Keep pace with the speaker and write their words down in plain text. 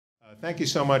Thank you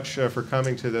so much for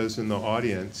coming, to those in the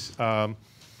audience. My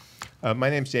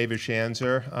name is David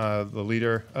Schanzer, the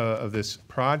leader of this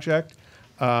project,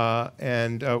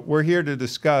 and we're here to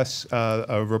discuss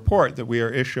a report that we are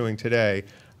issuing today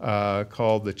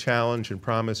called The Challenge and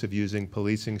Promise of Using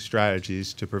Policing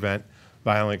Strategies to Prevent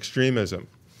Violent Extremism.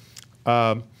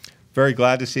 Very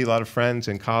glad to see a lot of friends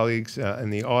and colleagues in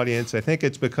the audience. I think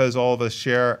it's because all of us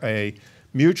share a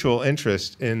mutual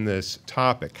interest in this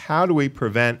topic. How do we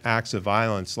prevent acts of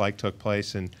violence like took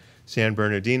place in San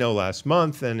Bernardino last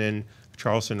month and in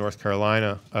Charleston, North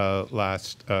Carolina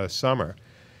last summer?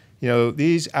 You know,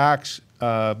 these acts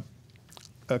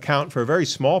account for a very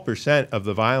small percent of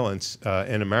the violence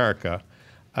in America,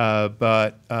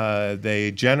 but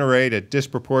they generate a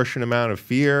disproportionate amount of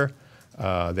fear.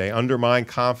 They undermine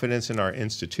confidence in our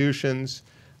institutions.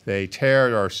 They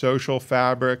tear our social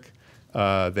fabric.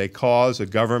 They cause a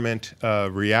government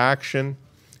reaction.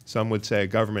 Some would say a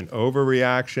government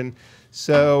overreaction.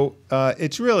 So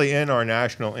it's really in our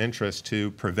national interest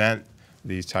to prevent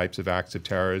these types of acts of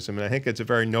terrorism. And I think it's a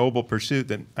very noble pursuit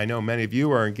that I know many of you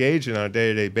are engaged in on a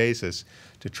day-to-day basis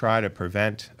to try to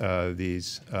prevent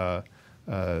this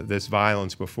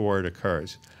violence before it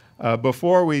occurs.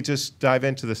 Before we just dive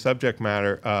into the subject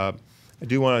matter, I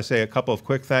do want to say a couple of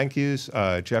quick thank yous.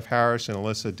 Jeff Harris and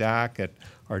Alyssa Dack at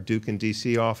our Duke and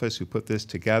DC office who put this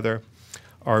together.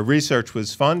 Our research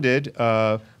was funded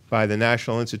by the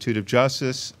National Institute of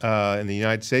Justice and the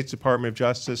United States Department of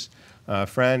Justice.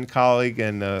 Friend, colleague,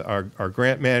 and our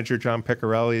grant manager, John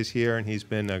Piccarelli, is here, and he's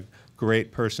been a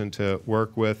great person to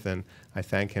work with, and I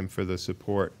thank him for the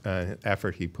support and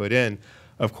effort he put in.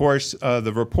 Of course,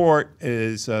 the report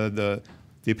is the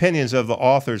opinions of the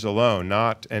authors alone,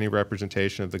 not any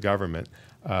representation of the government.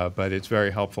 But it's very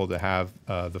helpful to have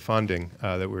the funding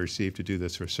that we received to do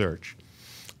this research.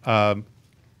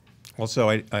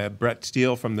 Also, Brett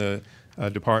Steele from the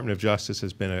Department of Justice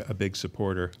has been a big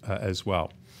supporter as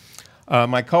well.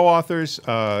 My co-authors,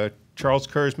 Charles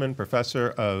Kurzman,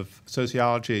 professor of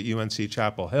sociology at UNC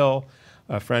Chapel Hill,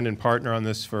 a friend and partner on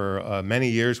this for many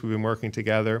years. We've been working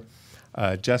together.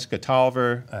 Jessica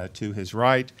Toliver, to his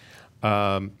right.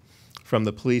 From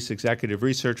the Police Executive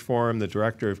Research Forum, the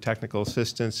Director of Technical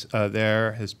Assistance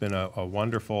there has been a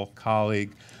wonderful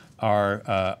colleague.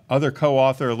 Our other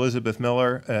co-author, Elizabeth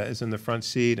Miller, is in the front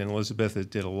seat, and Elizabeth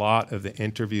did a lot of the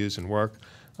interviews and work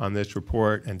on this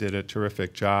report and did a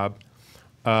terrific job.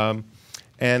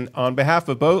 And on behalf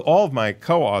of all of my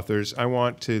co-authors, I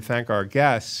want to thank our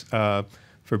guests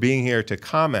for being here to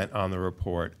comment on the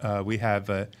report. We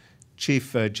have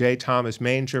Chief J. Thomas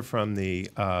Manger from the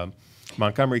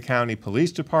Montgomery County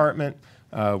Police Department.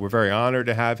 We're very honored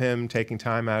to have him taking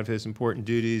time out of his important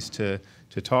duties to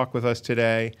talk with us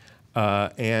today.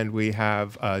 And we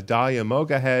have Dalia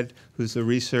Mogahed, who's the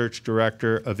research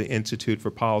director of the Institute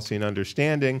for Policy and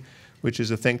Understanding, which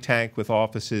is a think tank with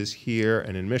offices here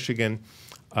and in Michigan.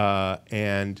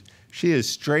 And she is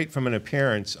straight from an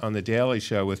appearance on The Daily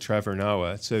Show with Trevor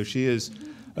Noah. So she is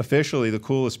officially the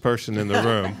coolest person in the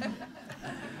room.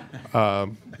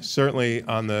 Certainly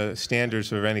on the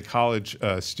standards of any college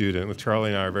student, which Charlie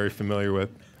and I are very familiar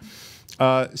with.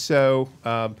 And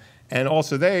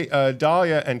also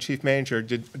Dalia and Chief Manger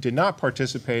did not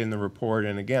participate in the report,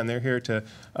 and again, they're here to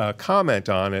comment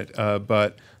on it,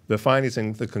 but the findings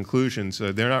and the conclusions,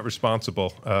 they're not responsible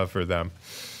for them.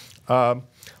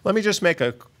 Let me just make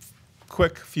a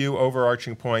quick few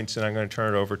overarching points, and I'm going to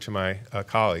turn it over to my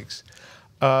colleagues.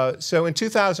 So in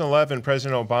 2011,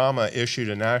 President Obama issued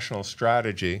a national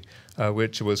strategy,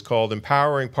 which was called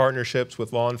Empowering Partnerships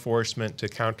with Law Enforcement to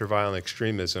Counter Violent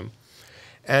Extremism.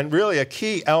 And really a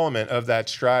key element of that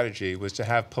strategy was to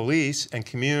have police and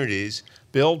communities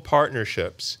build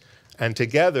partnerships and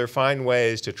together find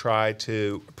ways to try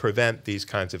to prevent these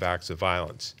kinds of acts of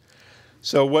violence.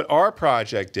 So what our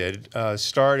project did,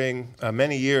 starting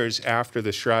many years after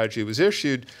the strategy was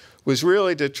issued, was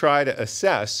really to try to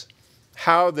assess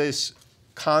how this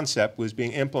concept was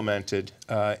being implemented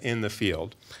in the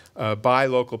field by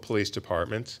local police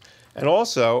departments, and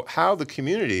also how the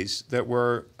communities that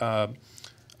were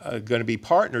going to be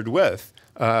partnered with,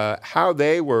 how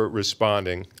they were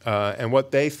responding and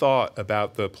what they thought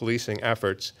about the policing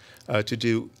efforts to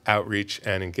do outreach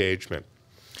and engagement.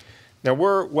 Now,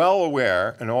 we're well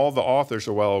aware, and all the authors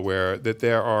are well aware, that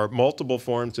there are multiple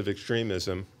forms of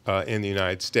extremism in the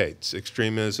United States.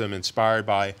 Extremism inspired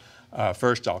by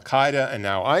first Al-Qaeda and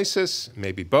now ISIS,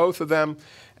 maybe both of them,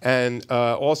 and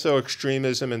also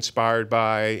extremism inspired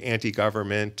by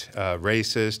anti-government,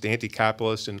 racist,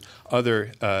 anti-capitalist, and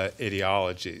other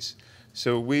ideologies.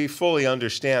 So we fully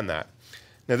understand that.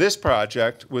 Now, this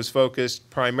project was focused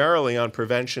primarily on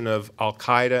prevention of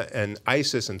al-Qaeda and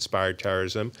ISIS-inspired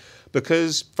terrorism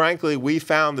because, frankly, we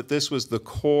found that this was the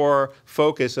core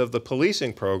focus of the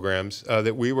policing programs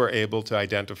that we were able to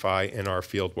identify in our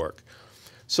field work.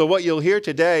 So what you'll hear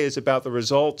today is about the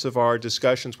results of our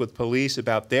discussions with police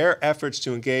about their efforts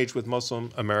to engage with Muslim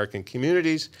American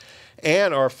communities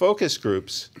and our focus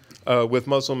groups with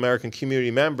Muslim American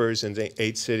community members in the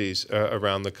 8 cities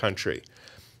around the country.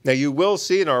 Now, you will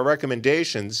see in our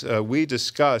recommendations, we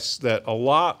discuss that a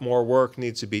lot more work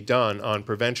needs to be done on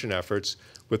prevention efforts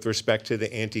with respect to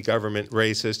the anti-government,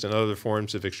 racist, and other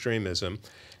forms of extremism.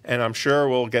 And I'm sure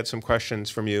we'll get some questions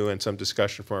from you and some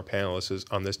discussion from our panelists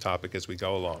on this topic as we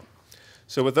go along.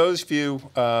 So with those few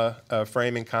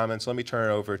framing comments, let me turn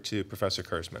it over to Professor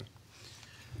Kurzman.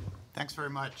 Thanks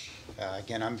very much.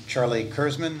 Again, I'm Charlie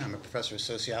Kurzman. I'm a professor of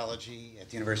sociology at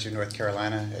the University of North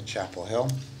Carolina at Chapel Hill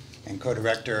and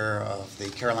co-director of the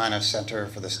Carolina Center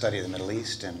for the Study of the Middle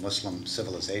East and Muslim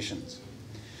Civilizations.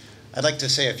 I'd like to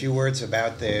say a few words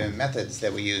about the methods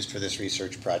that we used for this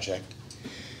research project.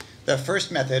 The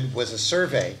first method was a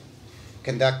survey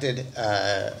conducted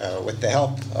with the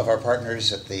help of our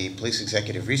partners at the Police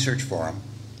Executive Research Forum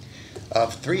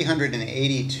of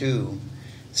 382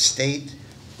 state,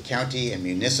 county, and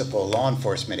municipal law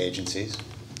enforcement agencies.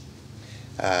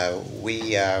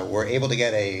 We were able to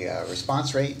get a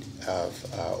response rate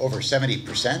of over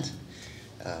 70%.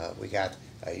 We got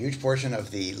a huge portion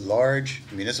of the large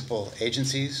municipal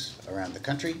agencies around the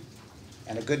country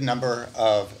and a good number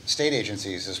of state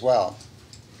agencies as well,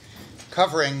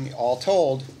 covering, all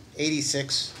told,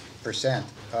 86%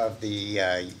 of the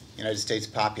United States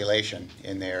population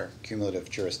in their cumulative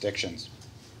jurisdictions.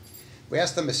 We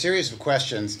asked them a series of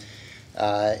questions,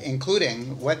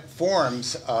 including what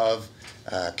forms of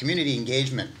community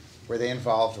engagement were they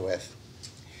involved with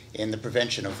in the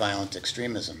prevention of violent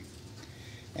extremism,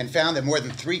 and found that more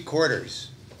than 3/4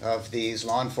 of these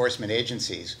law enforcement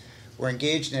agencies were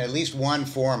engaged in at least one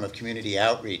form of community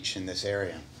outreach in this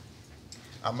area.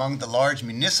 Among the large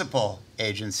municipal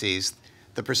agencies,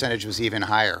 the percentage was even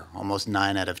higher, almost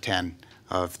 9 out of 10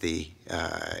 of the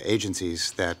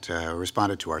agencies that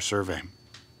responded to our survey.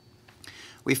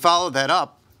 We followed that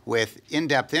up with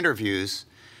in-depth interviews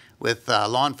with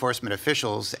law enforcement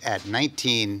officials at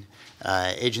 19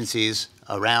 agencies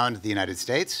around the United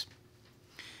States,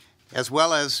 as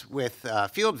well as with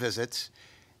field visits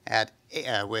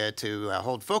to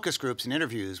hold focus groups and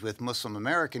interviews with Muslim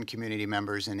American community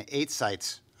members in 8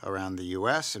 sites around the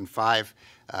U.S. and 5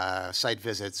 site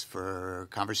visits for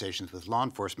conversations with law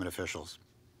enforcement officials.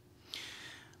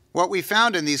 What we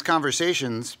found in these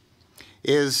conversations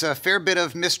is a fair bit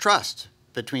of mistrust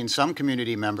between some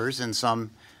community members and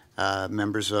some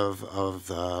members of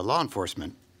law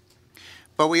enforcement.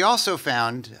 But we also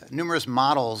found numerous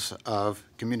models of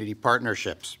community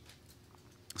partnerships,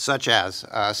 such as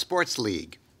a sports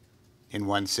league in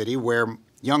one city where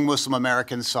young Muslim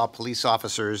Americans saw police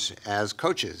officers as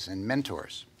coaches and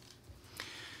mentors.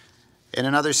 In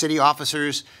another city,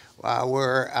 officers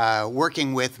were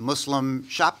working with Muslim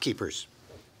shopkeepers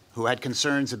who had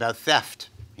concerns about theft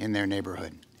in their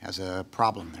neighborhood as a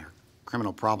problem there,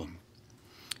 criminal problem.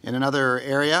 In another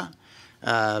area,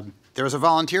 there was a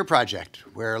volunteer project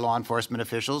where law enforcement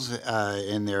officials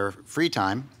in their free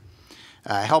time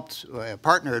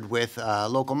partnered with a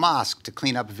local mosque to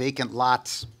clean up vacant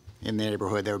lots in the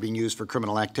neighborhood that were being used for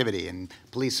criminal activity. And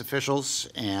police officials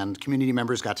and community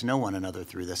members got to know one another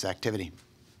through this activity.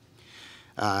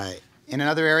 In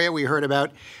another area, we heard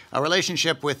about a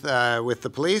relationship with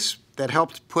the police that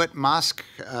helped put mosque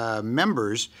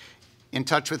members in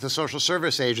touch with the social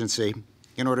service agency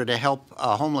in order to help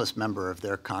a homeless member of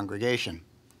their congregation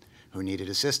who needed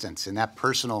assistance. And that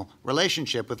personal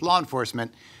relationship with law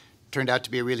enforcement turned out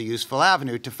to be a really useful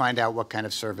avenue to find out what kind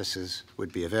of services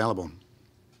would be available.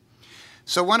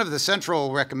 So one of the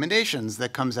central recommendations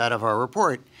that comes out of our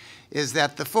report is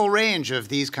that the full range of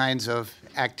these kinds of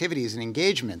activities and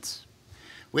engagements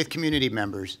with community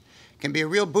members can be a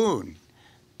real boon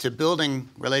to building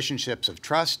relationships of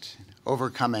trust,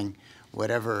 overcoming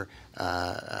whatever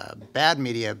bad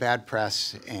media, bad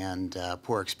press, and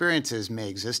poor experiences may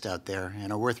exist out there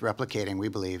and are worth replicating, we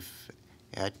believe,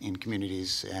 in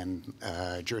communities and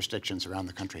jurisdictions around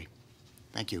the country.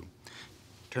 Thank you.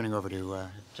 Turning over to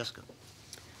Jessica.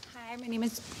 Hi, my name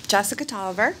is Jessica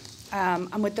Toliver.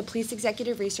 I'm with the Police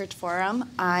Executive Research Forum.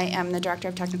 I am the Director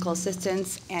of Technical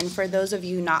Assistance, and for those of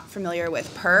you not familiar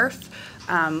with PERF,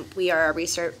 we are a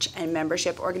research and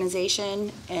membership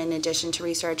organization. In addition to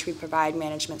research, we provide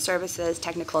management services,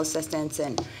 technical assistance,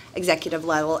 and executive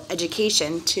level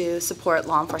education to support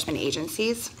law enforcement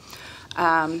agencies.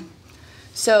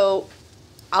 So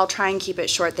I'll try and keep it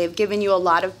short. They've given you a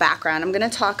lot of background. I'm going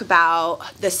to talk about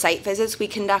the site visits we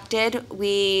conducted.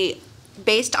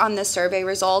 Based on the survey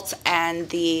results and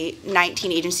the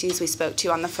 19 agencies we spoke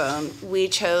to on the phone, we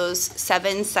chose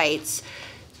 7 sites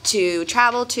to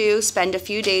travel to, spend a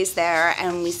few days there,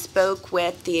 and we spoke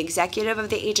with the executive of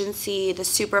the agency, the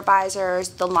supervisors,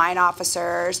 the line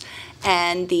officers,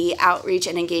 and the outreach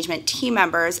and engagement team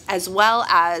members, as well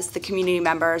as the community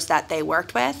members that they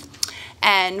worked with.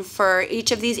 And for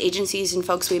each of these agencies and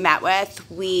folks we met with,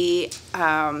 we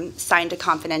signed a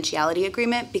confidentiality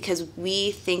agreement because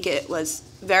we think it was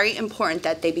very important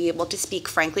that they be able to speak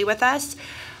frankly with us,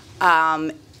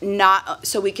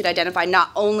 so we could identify not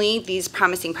only these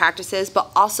promising practices, but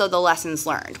also the lessons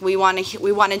learned. We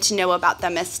wanted to know about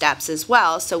the missteps as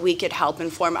well, so we could help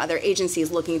inform other agencies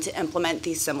looking to implement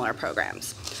these similar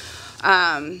programs.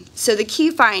 So the key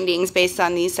findings based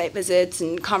on these site visits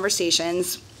and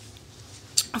conversations,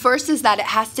 first is that it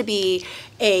has to be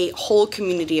a whole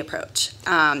community approach.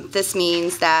 This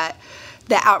means that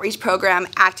the outreach program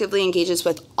actively engages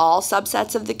with all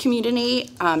subsets of the community,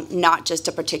 not just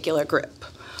a particular group.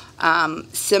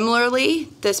 Similarly,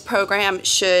 this program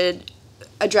should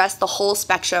address the whole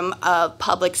spectrum of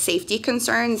public safety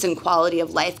concerns and quality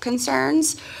of life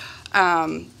concerns.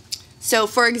 So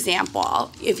for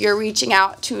example, if you're reaching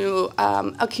out to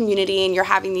a community and you're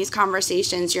having these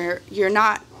conversations, you're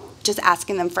not just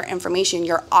asking them for information,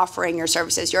 you're offering your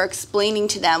services. You're explaining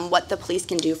to them what the police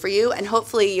can do for you, and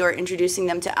hopefully you're introducing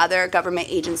them to other government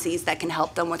agencies that can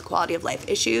help them with quality of life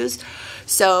issues.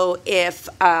 So if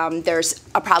there's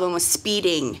a problem with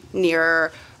speeding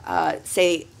near,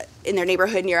 say, in their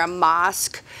neighborhood near a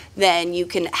mosque, then you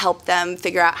can help them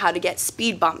figure out how to get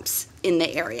speed bumps in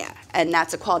the area, and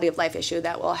that's a quality of life issue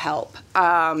that will help.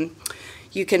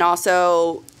 You can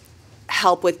also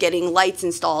help with getting lights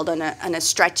installed on a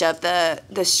stretch of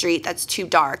the street that's too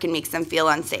dark and makes them feel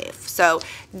unsafe. So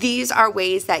these are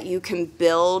ways that you can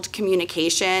build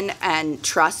communication and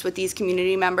trust with these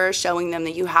community members, showing them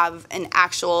that you have an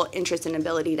actual interest and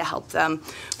ability to help them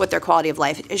with their quality of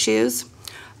life issues.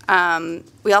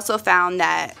 We also found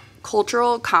that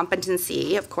cultural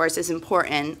competency, of course, is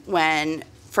important when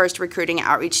first recruiting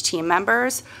outreach team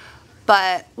members,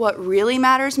 but what really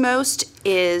matters most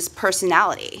is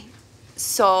personality.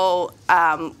 So,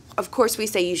 of course, we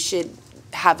say you should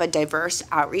have a diverse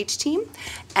outreach team,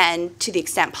 and to the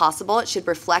extent possible, it should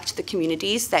reflect the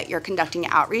communities that you're conducting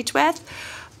outreach with.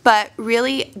 But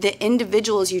really, the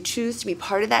individuals you choose to be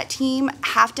part of that team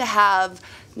have to have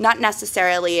not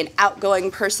necessarily an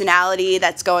outgoing personality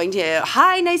that's going to,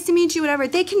 hi, nice to meet you, whatever.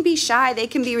 They can be shy, they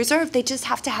can be reserved. They just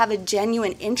have to have a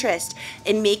genuine interest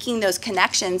in making those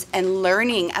connections and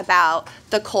learning about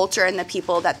the culture and the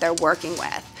people that they're working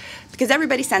with. Because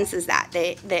everybody senses that.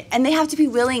 And they have to be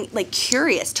willing, like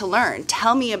curious to learn.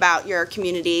 Tell me about your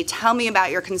community. Tell me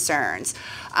about your concerns.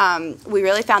 We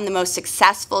really found the most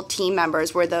successful team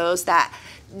members were those that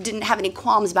didn't have any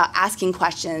qualms about asking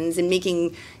questions and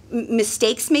making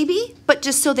mistakes maybe, but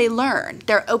just so they learn.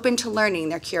 They're open to learning.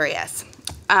 They're curious.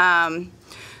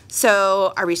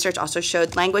 So our research also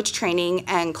showed language training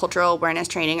and cultural awareness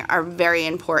training are very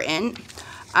important.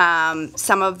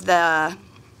 Some of the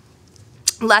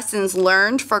lessons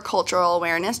learned for cultural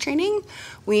awareness training,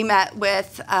 we met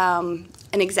with an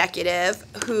executive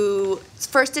whose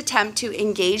first attempt to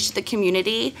engage the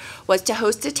community was to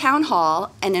host a town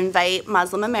hall and invite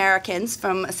Muslim Americans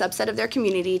from a subset of their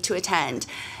community to attend.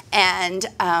 And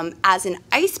as an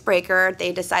icebreaker,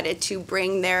 they decided to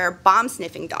bring their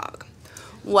bomb-sniffing dog.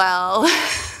 Well,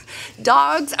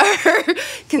 dogs are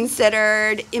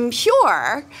considered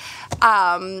impure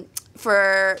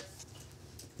for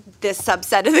this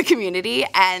subset of the community,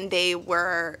 and they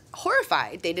were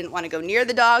horrified. They didn't want to go near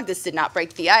the dog. This did not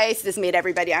break the ice. This made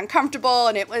everybody uncomfortable,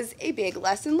 and it was a big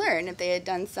lesson learned. If they had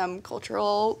done some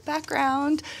cultural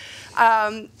background,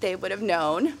 they would have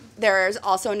known. There's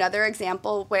also another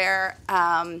example where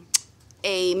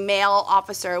a male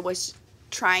officer was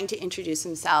trying to introduce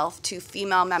himself to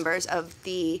female members of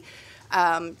the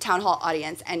town hall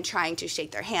audience and trying to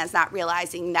shake their hands, not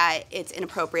realizing that it's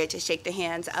inappropriate to shake the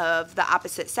hands of the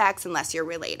opposite sex unless you're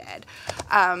related.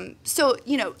 So,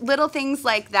 you know, little things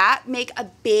like that make a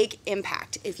big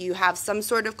impact if you have some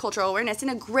sort of cultural awareness. And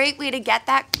a great way to get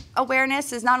that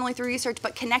awareness is not only through research,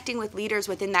 but connecting with leaders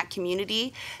within that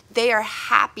community. They are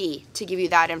happy to give you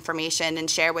that information and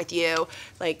share with you,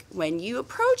 like, when you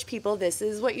approach people, this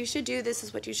is what you should do, this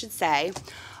is what you should say.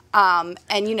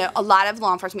 And, you know, a lot of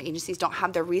law enforcement agencies don't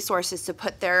have the resources to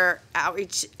put their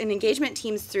outreach and engagement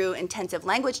teams through intensive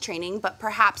language training, but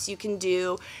perhaps you can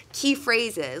do key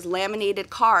phrases, laminated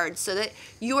cards, so that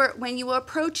when you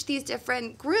approach these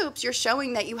different groups, you're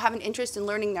showing that you have an interest in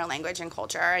learning their language and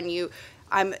culture, and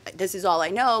this is all I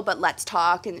know, but let's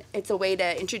talk, and it's a way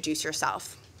to introduce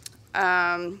yourself.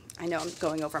 I know I'm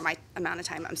going over my amount of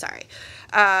time, I'm sorry.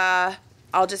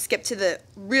 I'll just skip to the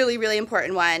really, really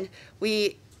important one.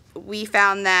 We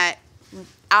found that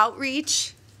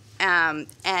outreach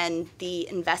and the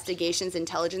investigations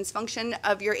intelligence function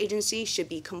of your agency should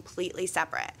be completely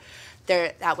separate.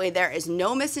 That way there is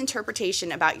no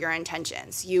misinterpretation about your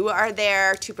intentions. You are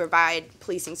there to provide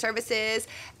policing services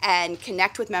and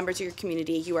connect with members of your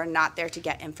community. You are not there to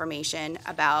get information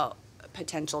about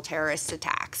potential terrorist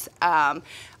attacks.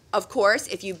 Of course,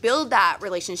 if you build that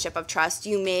relationship of trust,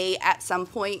 you may at some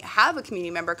point have a community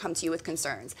member come to you with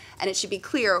concerns. And it should be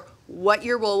clear what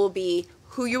your role will be,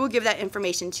 who you will give that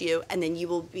information to, and then you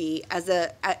will be, as an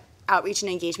outreach and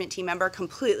engagement team member,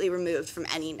 completely removed from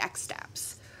any next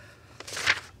steps.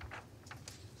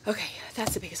 Okay,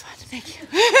 that's the biggest one. Thank you.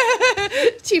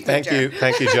 Chief Manger.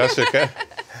 Thank you, Jessica.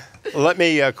 Let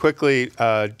me quickly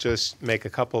just make a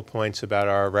couple of points about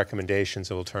our recommendations,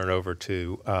 and we'll turn it over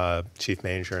to Chief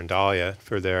Manger and Dalia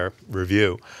for their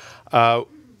review.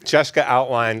 Jessica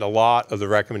outlined a lot of the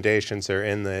recommendations that are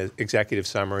in the executive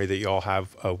summary that you all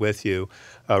have with you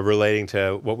relating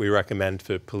to what we recommend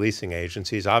for policing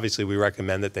agencies. Obviously, we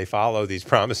recommend that they follow these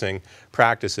promising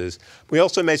practices. We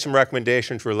also made some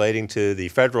recommendations relating to the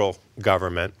federal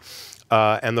government.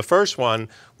 And the first one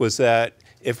was that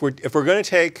if we're going to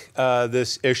take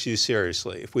this issue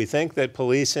seriously, if we think that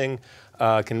policing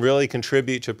can really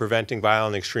contribute to preventing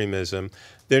violent extremism,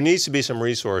 there needs to be some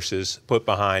resources put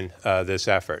behind this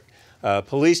effort.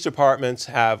 Police departments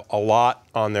have a lot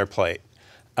on their plate.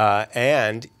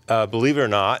 And believe it or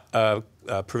not,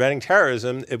 preventing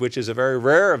terrorism, which is a very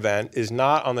rare event, is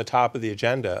not on the top of the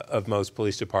agenda of most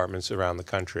police departments around the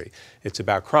country. It's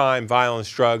about crime, violence,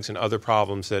 drugs, and other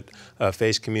problems that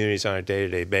face communities on a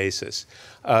day-to-day basis.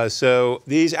 So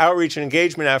these outreach and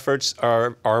engagement efforts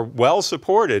are well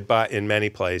supported in many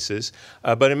places,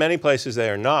 but in many places they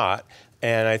are not.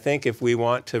 And I think if we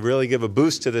want to really give a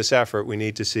boost to this effort, we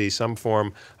need to see some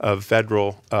form of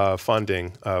federal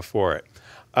funding for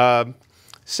it.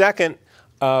 Second,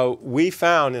 we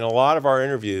found in a lot of our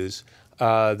interviews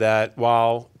that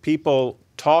while people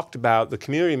talked about the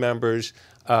community members,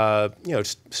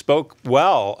 spoke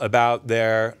well about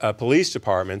their police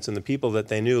departments and the people that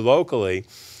they knew locally,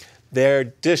 their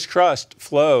distrust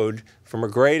flowed from a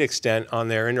great extent on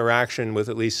their interaction with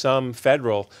at least some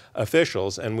federal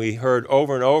officials. And we heard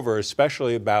over and over,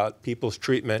 especially about people's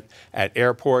treatment at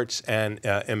airports and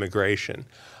immigration.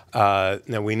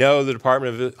 Now, we know the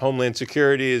Department of Homeland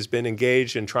Security has been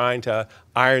engaged in trying to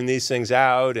iron these things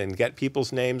out and get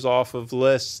people's names off of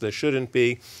lists that shouldn't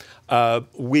be.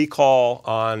 We call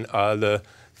on the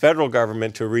federal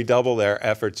government to redouble their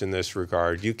efforts in this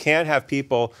regard. You can't have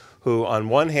people who, on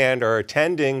one hand, are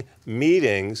attending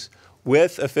meetings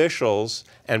with officials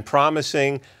and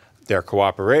promising their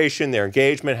cooperation, their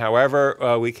engagement,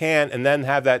 however we can, and then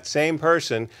have that same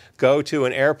person go to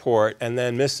an airport and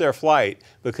then miss their flight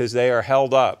because they are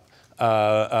held up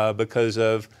because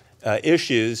of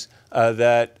issues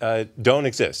that don't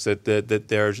exist,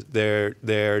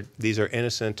 that these are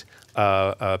innocent,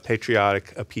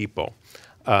 patriotic people.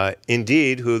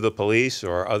 Indeed, who the police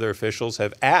or other officials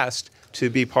have asked to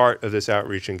be part of this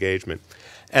outreach engagement.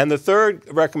 And the third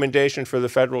recommendation for the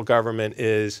federal government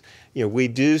is, we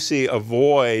do see a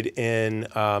void in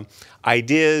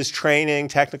ideas, training,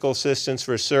 technical assistance,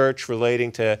 research relating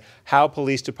to how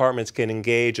police departments can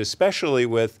engage, especially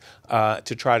with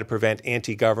to try to prevent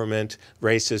anti-government,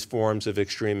 racist forms of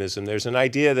extremism. There's an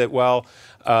idea that, well,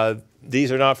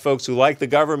 these are not folks who like the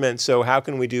government, so how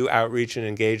can we do outreach and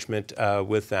engagement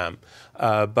with them?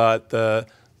 But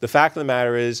the fact of the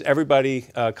matter is everybody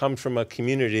comes from a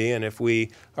community, and if we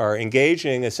are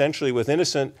engaging essentially with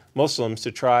innocent Muslims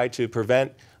to try to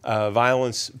prevent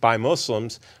violence by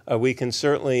Muslims, we can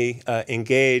certainly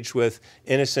engage with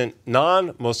innocent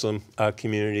non-Muslim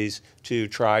communities to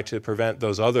try to prevent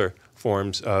those other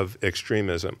forms of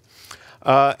extremism.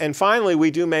 And finally,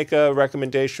 we do make a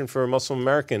recommendation for Muslim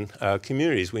American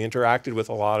communities. We interacted with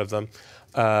a lot of them,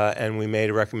 and we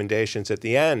made recommendations at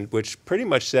the end, which pretty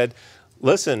much said,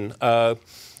 listen,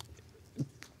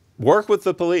 work with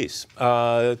the police.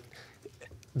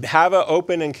 Have an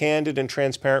open and candid and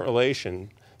transparent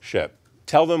relationship.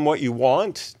 Tell them what you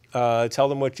want. Tell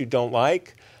them what you don't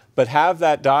like. But have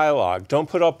that dialogue. Don't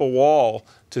put up a wall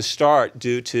to start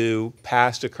due to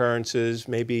past occurrences,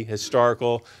 maybe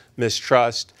historical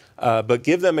mistrust, but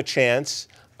give them a chance,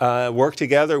 work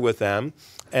together with them.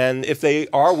 And if they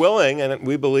are willing, and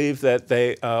we believe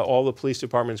that all the police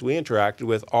departments we interacted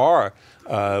with are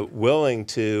willing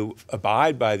to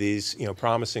abide by these,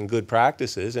 promising good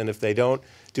practices, and if they don't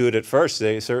do it at first,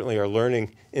 they certainly are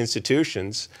learning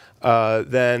institutions,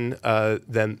 then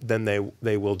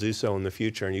they will do so in the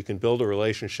future. And you can build a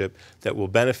relationship that will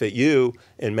benefit you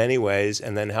in many ways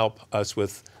and then help us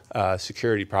with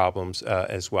security problems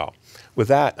as well. With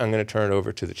that, I'm going to turn it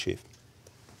over to the Chief.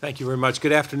 Thank you very much.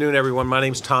 Good afternoon, everyone. My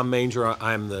name is Tom Manger.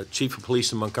 I'm the Chief of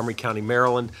Police in Montgomery County,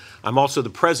 Maryland. I'm also the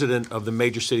President of the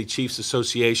Major City Chiefs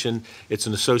Association. It's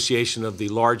an association of the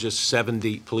largest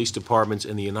 70 police departments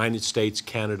in the United States,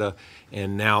 Canada,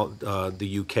 and now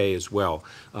the UK as well.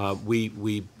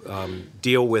 We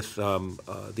deal with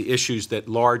the issues that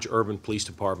large urban police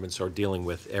departments are dealing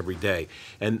with every day.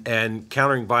 And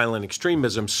countering violent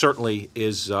extremism certainly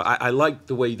is, I like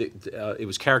the way that it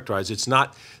was characterized. It's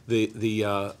not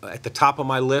at the top of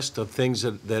my list of things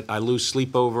that I lose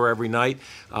sleep over every night,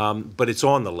 but it's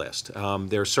on the list.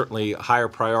 There are certainly higher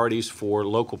priorities for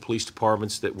local police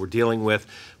departments that we're dealing with,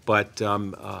 but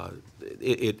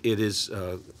it is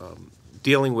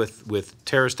dealing with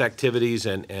terrorist activities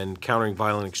and countering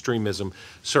violent extremism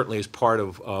certainly is part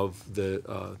of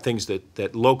the things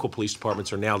that local police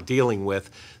departments are now dealing with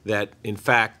that, in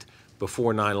fact,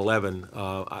 before 9/11,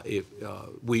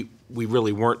 we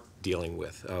really weren't dealing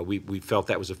with. We felt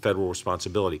that was a federal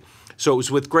responsibility. So it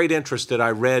was with great interest that I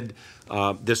read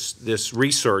this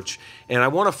research, and I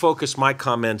want to focus my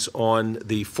comments on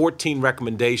the 14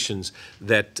 recommendations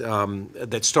that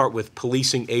start with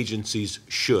policing agencies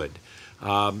should,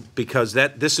 because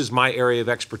this is my area of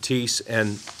expertise.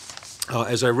 And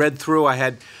as I read through, I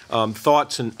had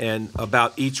thoughts and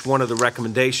about each one of the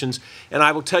recommendations, and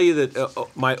I will tell you that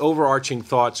my overarching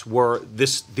thoughts were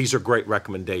these are great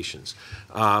recommendations.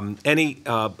 Any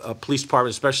police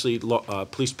department, especially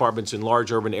police departments in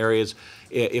large urban areas,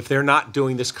 if they're not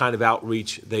doing this kind of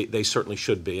outreach, they certainly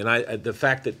should be. And the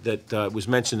fact that was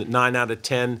mentioned that 9 out of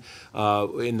 10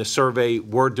 in the survey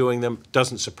were doing them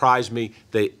doesn't surprise me.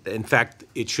 In fact,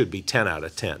 it should be 10 out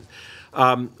of 10.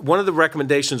 One of the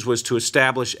recommendations was to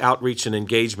establish outreach and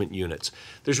engagement units.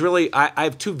 There's really, I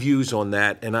have two views on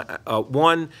that, and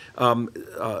one,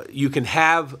 you can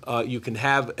have a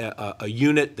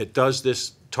unit that does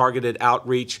this targeted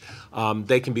outreach.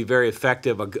 They can be very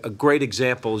effective. A great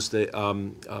example is the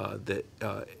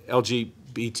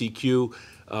LGBTQ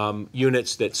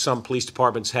units that some police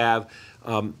departments have.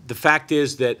 The fact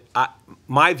is that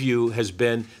my view has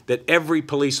been that every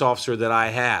police officer that I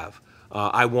have,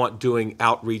 I want doing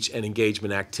outreach and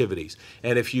engagement activities.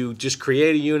 And if you just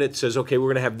create a unit that says, okay, we're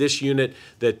going to have this unit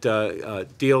that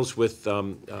deals with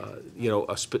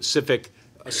a specific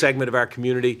segment of our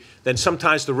community, then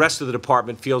sometimes the rest of the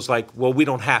department feels like, well, we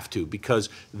don't have to because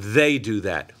they do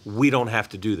that. We don't have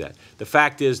to do that. The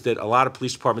fact is that a lot of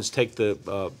police departments take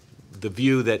the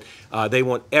view that they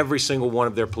want every single one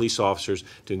of their police officers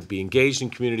to be engaged in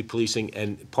community policing,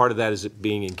 and part of that is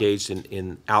being engaged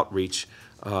in outreach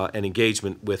and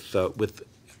engagement with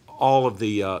all of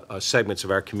the segments of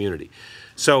our community.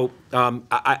 So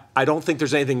I don't think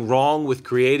there's anything wrong with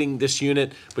creating this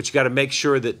unit, but you got to make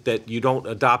sure that you don't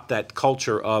adopt that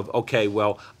culture of, okay,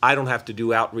 well, I don't have to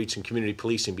do outreach and community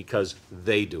policing because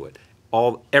they do it.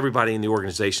 Everybody in the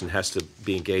organization has to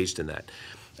be engaged in that.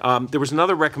 There was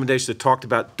another recommendation that talked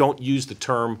about don't use the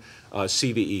term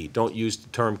CVE, don't use the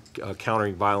term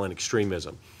countering violent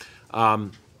extremism.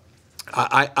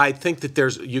 I think that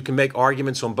you can make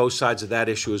arguments on both sides of that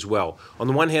issue as well. On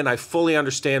the one hand, I fully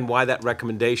understand why that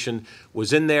recommendation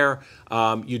was in there.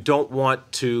 You don't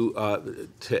want to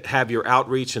have your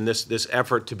outreach and this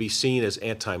effort to be seen as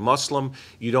anti-Muslim.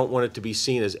 You don't want it to be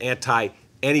seen as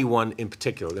anti-anyone in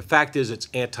particular. The fact is it's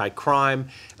anti-crime.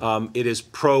 It is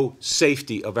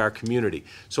pro-safety of our community.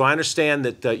 So I understand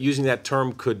that using that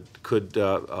term could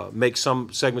make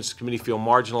some segments of the community feel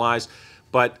marginalized,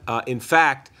 but in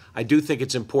fact, I do think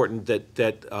it's important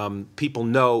that people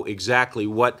know exactly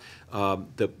what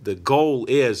the goal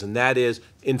is, and that is,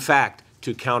 in fact,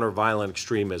 to counter violent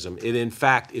extremism. It, in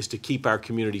fact, is to keep our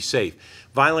community safe.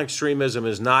 Violent extremism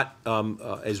is not,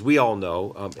 as we all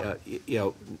know,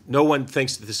 no one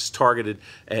thinks that this is targeted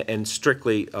and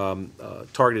strictly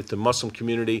targeted to the Muslim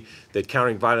community, that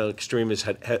countering violent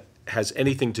extremism has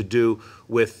anything to do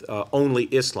with only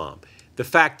Islam. The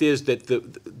fact is that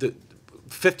the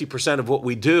 50% of what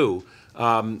we do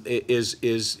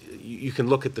is you can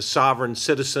look at the sovereign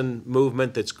citizen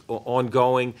movement that's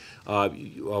ongoing,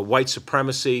 white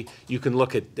supremacy. You can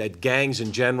look at gangs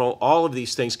in general. All of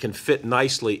these things can fit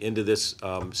nicely into this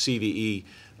CVE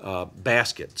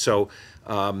basket. So,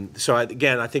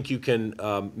 again, I think you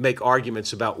can make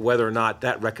arguments about whether or not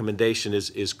that recommendation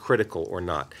is critical or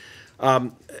not.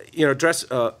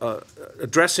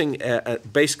 Addressing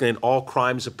basically an all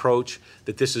crimes approach,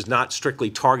 that this is not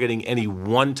strictly targeting any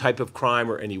one type of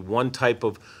crime or any one type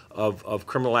of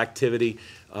criminal activity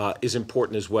is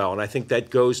important as well. And I think that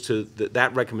goes to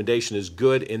that recommendation is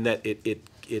good in that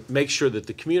it makes sure that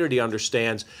the community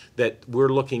understands that we're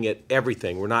looking at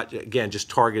everything. We're not, again, just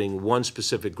targeting one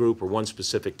specific group or one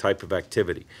specific type of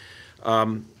activity.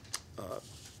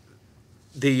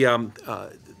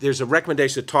 There's a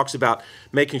recommendation that talks about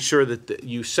making sure that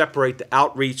you separate the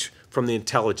outreach from the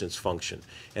intelligence function.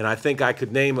 And I think I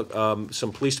could name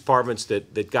some police departments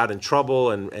that got in trouble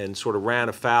and sort of ran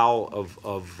afoul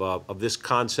of this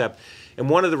concept. And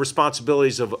one of the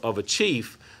responsibilities of a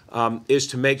chief is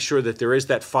to make sure that there is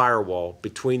that firewall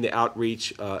between the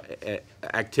outreach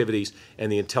activities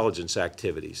and the intelligence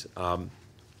activities. So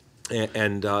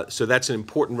that's an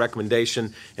important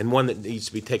recommendation and one that needs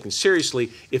to be taken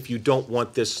seriously if you don't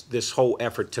want this whole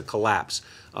effort to collapse.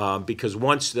 Because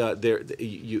once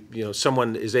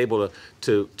someone is able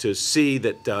to see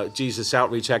that Jesus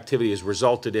outreach activity has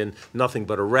resulted in nothing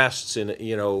but arrests and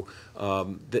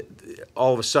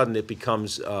all of a sudden it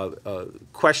becomes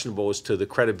questionable as to the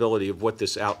credibility of what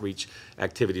this outreach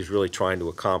activity is really trying to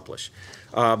accomplish.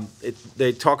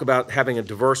 They talk about having a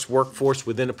diverse workforce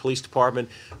within a police department.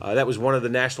 That was one of the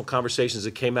national conversations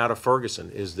that came out of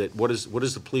Ferguson, is that what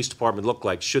does the police department look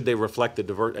like? Should they reflect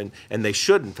the and they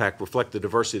should, in fact, reflect the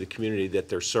diversity of the community that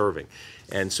they're serving.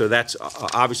 And so that's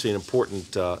obviously an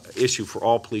important issue for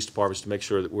all police departments to make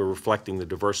sure that we're reflecting the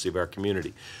diversity of our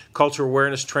community. Cultural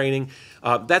awareness training,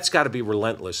 that's got to be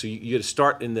relentless. So you got to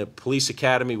start in the police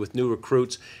academy with new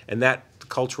recruits, and that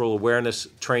cultural awareness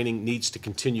training needs to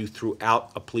continue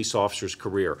throughout a police officer's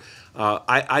career.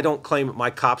 I don't claim that my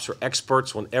cops are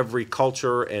experts on every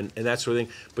culture and that sort of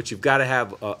thing, but you've got to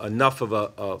have enough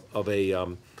of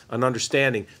an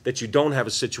understanding that you don't have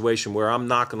a situation where I'm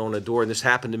knocking on a door, and this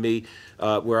happened to me,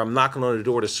 where I'm knocking on a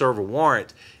door to serve a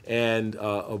warrant, and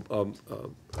a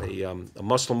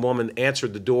Muslim woman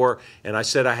answered the door, and I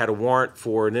said I had a warrant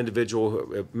for an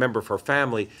individual, a member of her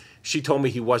family. She told me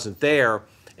he wasn't there.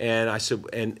 And I said,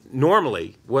 and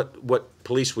normally what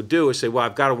police would do is say, well,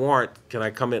 I've got a warrant, can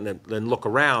I come in and look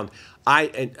around?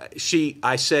 I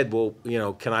said, well,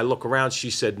 can I look around? She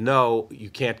said, no,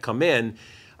 you can't come in.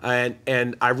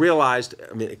 And I realized,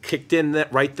 it kicked in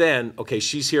right then, okay,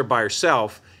 she's here by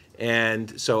herself.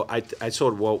 And so I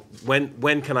told her, well,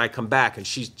 when can I come back? And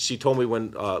she told me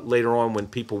when later on when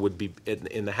people would be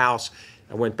in the house.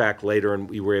 I went back later and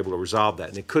we were able to resolve that.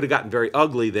 And it could have gotten very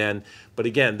ugly then, but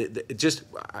again,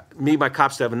 my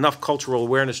cops to have enough cultural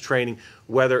awareness training,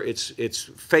 whether it's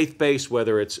faith-based,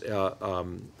 whether it's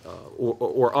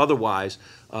or otherwise,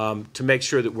 to make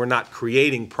sure that we're not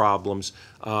creating problems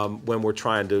when we're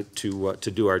trying to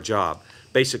do our job.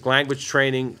 Basic language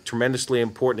training, tremendously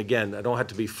important. Again, I don't have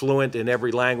to be fluent in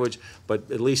every language,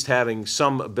 but at least having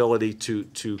some ability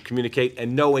to communicate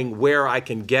and knowing where I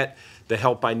can get the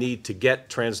help I need to get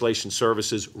translation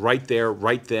services right there,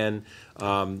 right then,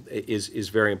 is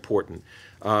very important.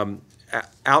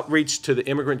 Outreach to the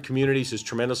immigrant communities is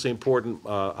tremendously important.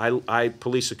 I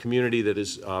police a community that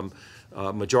is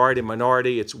majority and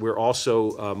minority. We're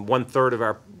also 1/3 of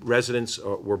our residents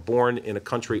were born in a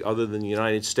country other than the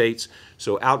United States.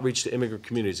 So outreach to immigrant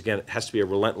communities, again, it has to be a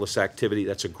relentless activity.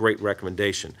 That's a great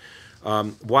recommendation.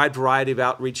 Wide variety of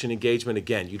outreach and engagement.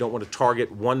 Again, you don't want to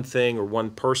target one thing or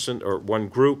one person or one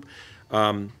group.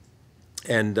 I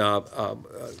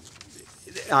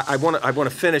want to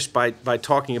finish by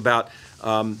talking about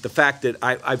the fact that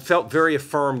I felt very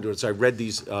affirmed as I read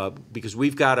these because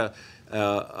we've got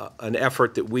an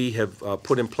effort that we have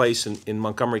put in place in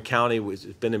Montgomery County. It's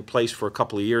been in place for a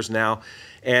couple of years now,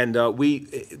 and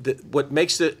what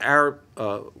makes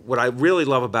what I really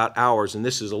love about ours, and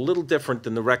this is a little different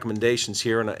than the recommendations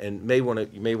here, and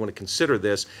you may want to consider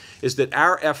this, is that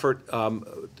our effort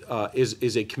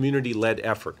is a community-led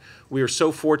effort. We are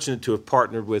so fortunate to have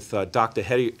partnered with Dr.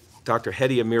 Hedi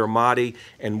Amiramati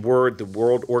and WORD, the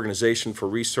World Organization for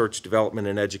Research, Development,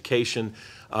 and Education,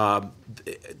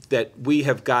 that we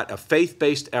have got a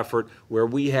faith-based effort where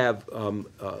we have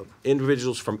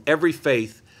individuals from every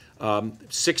faith,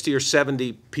 60 or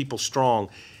 70 people strong,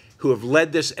 who have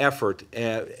led this effort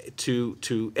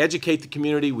to educate the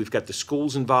community. We've got the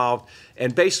schools involved,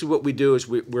 and basically what we do is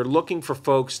we're looking for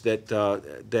folks that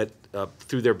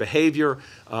through their behavior,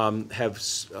 have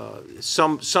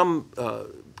some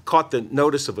caught the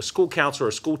notice of a school counselor,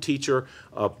 a school teacher,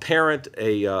 a parent,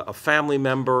 a family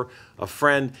member, a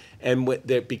friend, and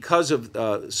because of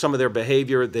some of their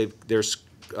behavior, there's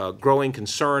growing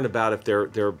concern about if they're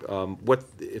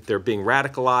being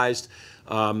radicalized,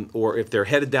 or if they're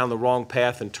headed down the wrong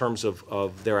path in terms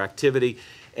of their activity.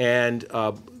 And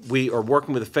we are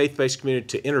working with the faith-based community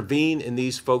to intervene in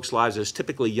these folks' lives, as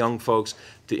typically young folks,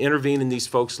 to intervene in these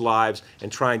folks' lives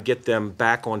and try and get them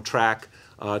back on track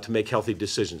to make healthy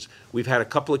decisions. We've had a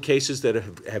couple of cases that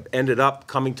have ended up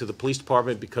coming to the police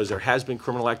department because there has been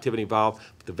criminal activity involved.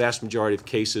 But the vast majority of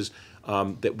cases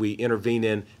that we intervene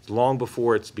in long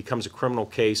before it becomes a criminal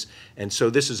case. And so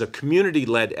this is a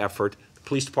community-led effort. The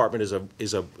police department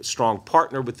is a strong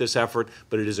partner with this effort,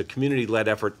 but it is a community-led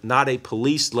effort, not a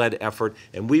police-led effort.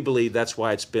 And we believe that's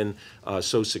why it's been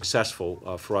so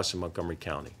successful for us in Montgomery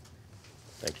County.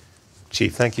 Thank you.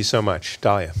 Chief, thank you so much.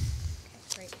 Dalia.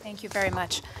 Great, thank you very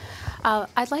much.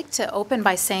 I'd like to open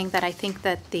by saying that I think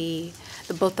that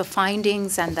both the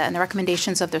findings and the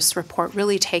recommendations of this report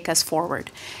really take us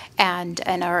forward and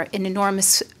are an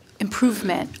enormous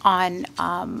improvement on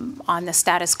the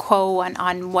status quo and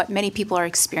on what many people are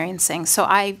experiencing. So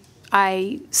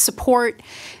I support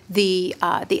the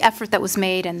effort that was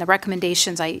made, and the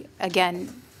recommendations,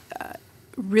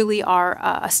 really are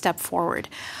a step forward.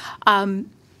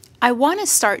 I want to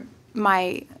start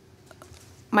my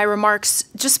remarks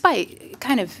just by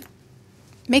kind of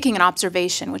making an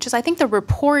observation, which is I think the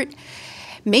report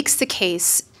makes the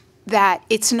case that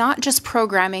it's not just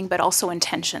programming but also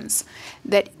intentions,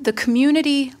 that the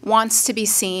community wants to be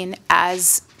seen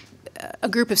as a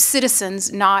group of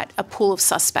citizens, not a pool of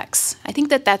suspects. I think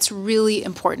that that's really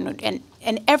important,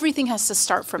 and everything has to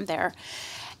start from there.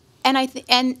 And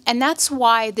and that's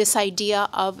why this idea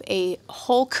of a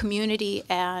whole community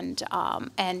and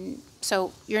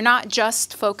so you're not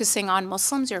just focusing on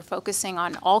Muslims, you're focusing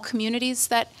on all communities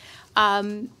that are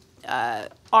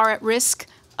at risk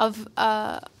of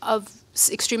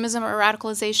extremism or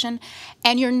radicalization,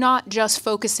 and you're not just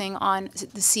focusing on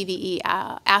the CVE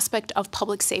aspect of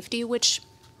public safety, which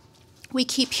we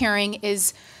keep hearing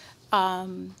is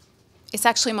it's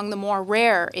actually among the more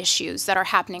rare issues that are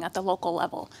happening at the local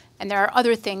level. And there are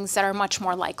other things that are much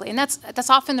more likely. And that's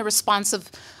often the response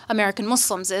of American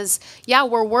Muslims is, yeah,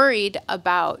 we're worried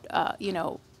about,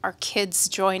 our kids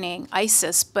joining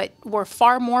ISIS, but we're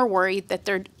far more worried that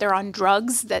they're on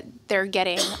drugs, that they're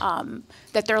getting,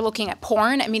 that they're looking at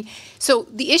porn. I mean, so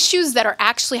the issues that are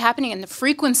actually happening and the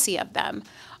frequency of them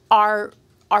are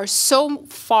so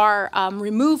far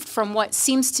removed from what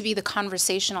seems to be the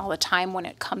conversation all the time when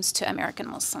it comes to American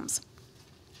Muslims.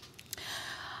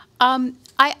 I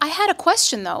had a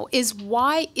question, though, is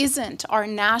why isn't our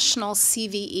national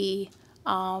CVE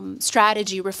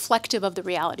strategy reflective of the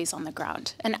realities on the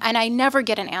ground? And I never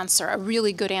get an answer, a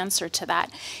really good answer to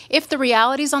that. If the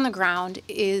realities on the ground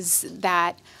is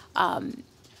that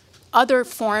other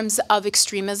forms of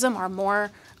extremism are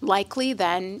more likely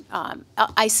than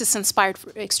ISIS-inspired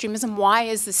extremism, why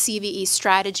is the CVE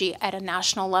strategy at a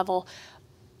national level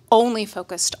only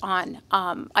focused on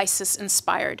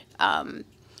ISIS-inspired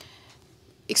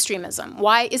extremism?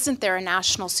 Why isn't there a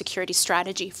national security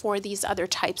strategy for these other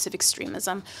types of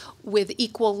extremism with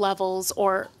equal levels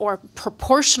or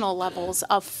proportional levels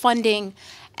of funding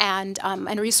and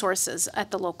resources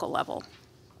at the local level?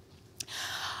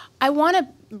 I want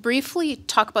to briefly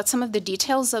talk about some of the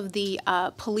details of the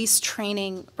police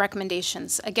training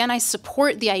recommendations. Again, I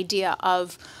support the idea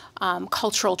of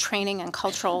cultural training and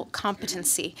cultural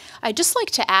competency. I'd just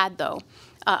like to add, though,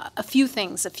 a few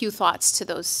things, a few thoughts to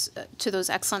those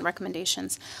excellent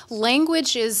recommendations.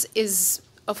 Language is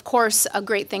of course a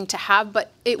great thing to have,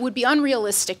 but it would be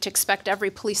unrealistic to expect every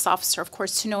police officer, of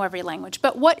course, to know every language.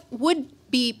 But what would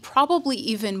be probably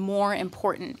even more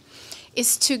important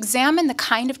is to examine the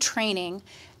kind of training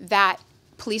that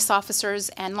police officers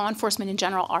and law enforcement in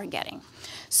general are getting.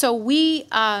 So we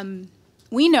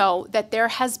know that there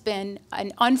has been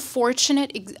an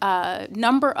unfortunate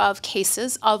number of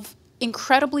cases of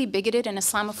incredibly bigoted and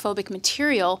Islamophobic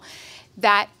material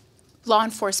that law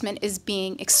enforcement is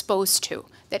being exposed to.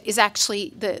 That is actually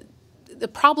the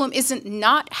problem isn't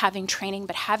not having training,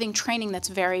 but having training that's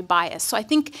very biased. So I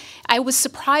think I was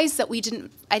surprised that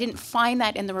I didn't find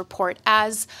that in the report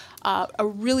as a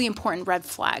really important red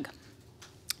flag.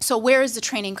 So where is the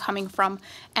training coming from,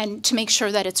 and to make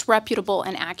sure that it's reputable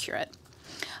and accurate.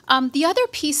 The other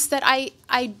piece that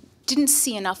I didn't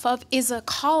see enough of is a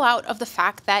call out of the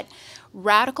fact that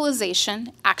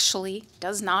radicalization actually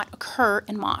does not occur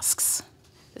in mosques.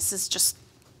 This is just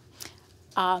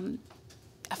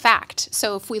a fact.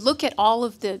 So if we look at all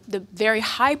of the very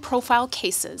high-profile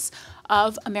cases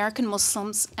of American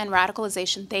Muslims and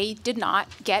radicalization, they did not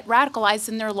get radicalized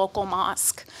in their local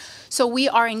mosque. So we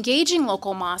are engaging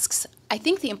local mosques. I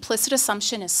think the implicit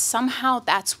assumption is somehow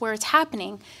that's where it's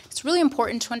happening. It's really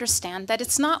important to understand that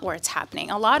it's not where it's happening.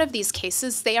 A lot of these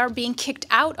cases, they are being kicked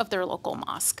out of their local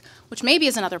mosque, which maybe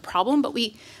is another problem, but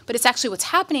it's actually what's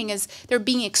happening is they're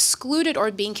being excluded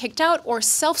or being kicked out or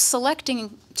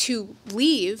self-selecting to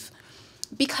leave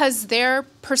because their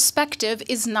perspective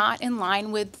is not in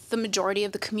line with the majority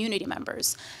of the community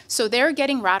members. So they're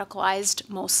getting radicalized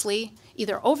mostly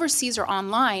either overseas or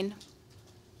online,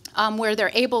 where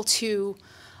they're able to,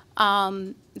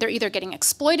 they're either getting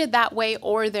exploited that way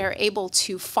or they're able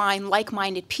to find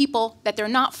like-minded people that they're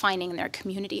not finding in their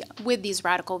community with these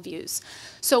radical views.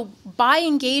 So by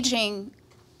engaging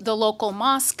the local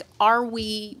mosque, are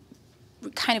we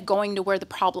kind of going to where the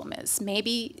problem is?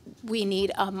 Maybe we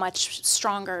need a much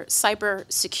stronger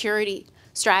cybersecurity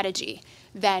strategy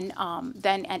than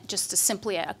just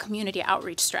simply a community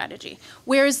outreach strategy.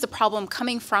 Where is the problem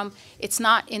coming from? It's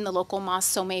not in the local mosque,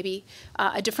 so maybe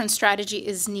a different strategy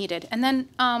is needed. And then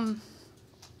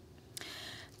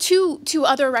two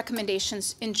other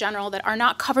recommendations in general that are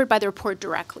not covered by the report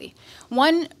directly.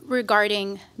 One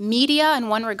regarding media and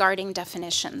one regarding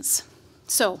definitions.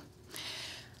 So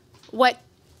what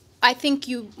I think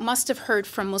you must have heard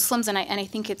from Muslims, and I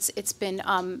think it's been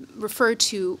referred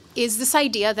to, is this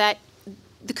idea that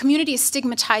the community is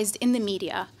stigmatized in the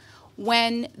media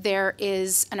when there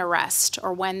is an arrest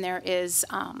or when there is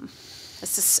a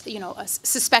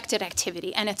suspected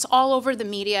activity, and it's all over the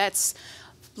media. It's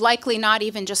likely not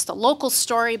even just a local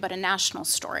story, but a national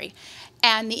story,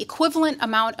 and the equivalent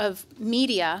amount of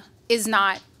media is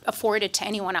not afforded to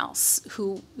anyone else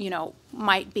who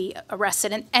might be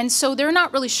arrested, and so they're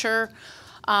not really sure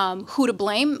who to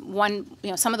blame.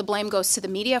 Some of the blame goes to the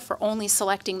media for only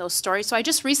selecting those stories. So I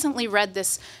just recently read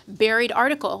this buried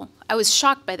article. I was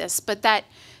shocked by this, but that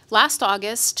last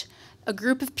August, a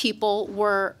group of people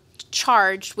were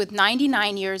charged with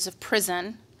 99 years of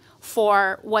prison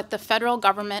for what the federal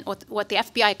government, what the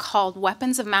FBI called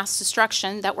weapons of mass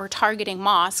destruction that were targeting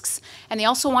mosques, and they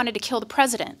also wanted to kill the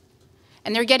president.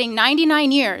 And they're getting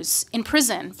 99 years in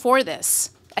prison for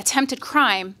this attempted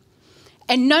crime,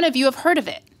 and none of you have heard of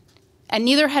it. And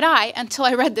neither had I until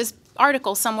I read this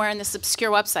article somewhere in this obscure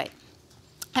website.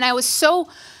 And I was so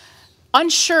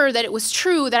unsure that it was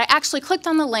true that I actually clicked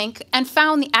on the link and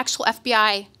found the actual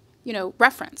FBI,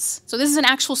 reference. So this is an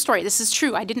actual story. This is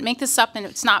true. I didn't make this up, and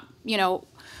it's not,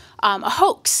 a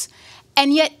hoax.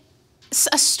 And yet,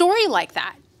 a story like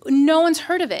that, no one's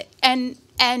heard of it. And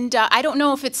I don't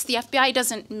know if it's the FBI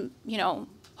doesn't,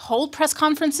 hold press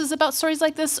conferences about stories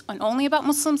like this and only about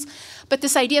Muslims, but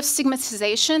this idea of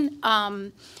stigmatization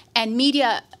and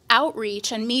media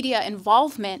outreach and media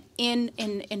involvement in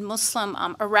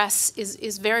Muslim arrests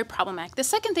is very problematic. The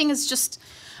second thing is just,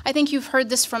 I think you've heard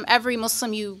this from every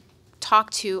Muslim you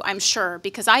talk to, I'm sure,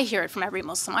 because I hear it from every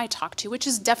Muslim I talk to, which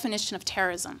is definition of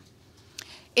terrorism.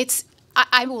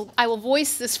 I will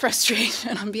voice this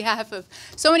frustration on behalf of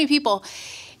so many people.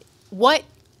 What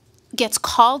gets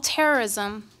called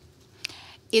terrorism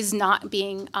is not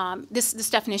being, this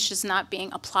definition is not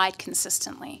being applied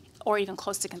consistently or even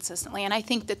close to consistently. And I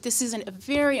think that this is a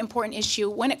very important issue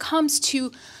when it comes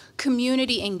to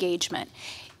community engagement.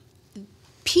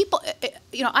 People,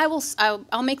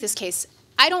 I'll make this case.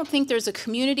 I don't think there's a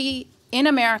community in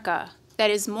America that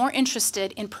is more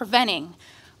interested in preventing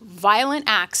violent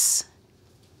acts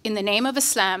in the name of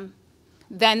Islam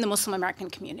than the Muslim American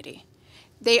community.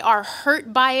 They are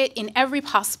hurt by it in every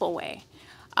possible way.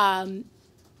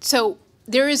 So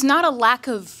there is not a lack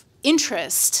of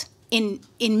interest in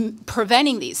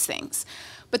preventing these things,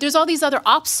 but there's all these other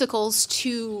obstacles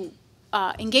to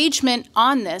engagement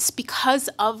on this because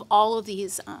of all of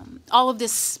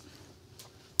this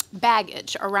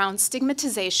baggage around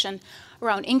stigmatization,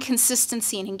 around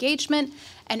inconsistency in engagement,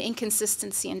 and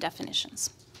inconsistency in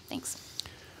definitions. Thanks.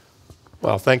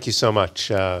 Well, thank you so much,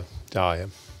 Dalia.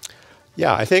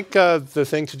 Yeah, I think the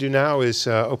thing to do now is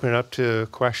open it up to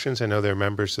questions. I know there are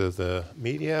members of the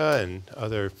media and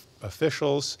other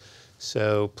officials,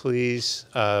 so please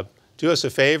do us a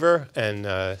favor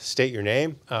and state your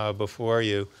name before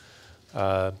you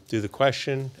do the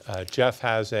question. Jeff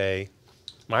has a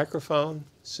microphone,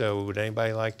 so would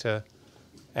anybody like to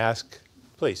ask?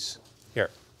 Please,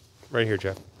 here, right here,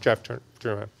 Jeff. Jeff, turn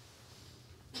around.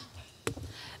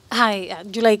 Hi,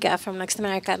 Juleika from Next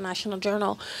America National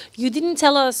Journal. You didn't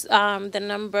tell us the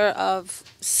number of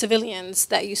civilians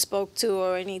that you spoke to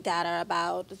or any data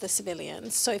about the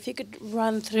civilians. So if you could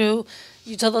run through,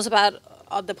 you told us about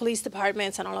the police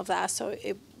departments and all of that, so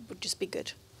it would just be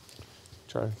good.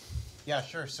 Charlie? Yeah,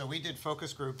 sure. So we did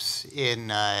focus groups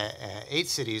in 8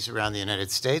 cities around the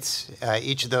United States.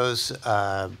 Each of those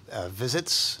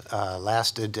visits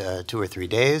lasted 2 or 3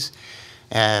 days.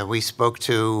 We spoke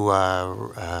to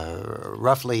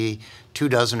roughly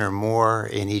 24 or more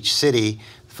in each city.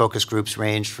 Focus groups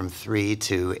ranged from 3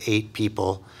 to 8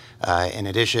 people. In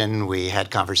addition, we had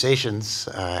conversations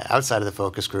outside of the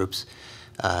focus groups.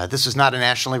 This is not a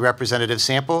nationally representative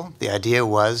sample. The idea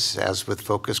was, as with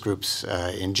focus groups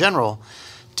in general,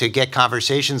 to get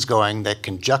conversations going that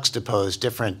can juxtapose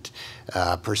different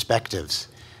perspectives.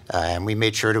 And we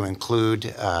made sure to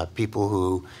include people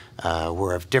who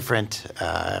were of different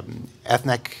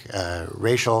ethnic,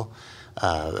 racial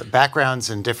backgrounds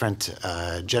and different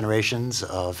generations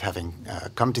of having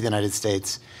come to the United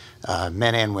States,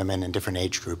 men and women in different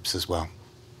age groups as well.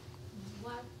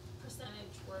 What percentage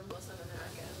were Muslim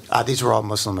Americans? These were all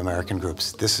Muslim American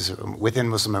groups. This is within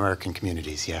Muslim American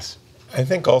communities, yes. I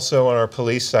think also on our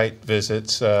police site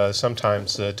visits,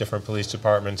 sometimes different police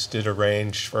departments did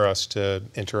arrange for us to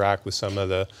interact with some of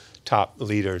the top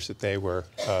leaders that they were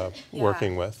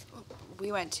working with.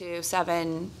 We went to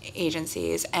 7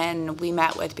 agencies, and we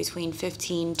met with between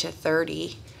 15 to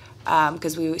 30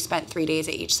 because we spent 3 days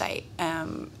at each site.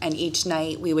 And each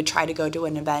night we would try to go to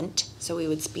an event. So we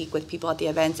would speak with people at the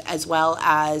events as well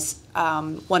as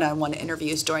one-on-one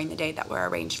interviews during the day that were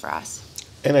arranged for us.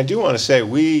 And I do want to say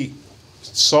we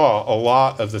saw a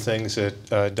lot of the things that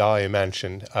Dalia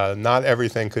mentioned. Not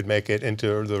everything could make it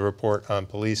into the report on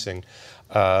policing,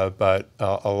 but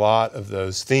a lot of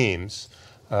those themes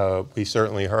we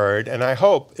certainly heard. And I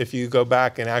hope if you go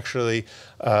back and actually,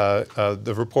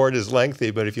 the report is lengthy,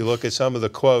 but if you look at some of the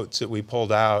quotes that we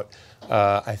pulled out,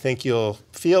 I think you'll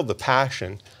feel the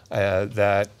passion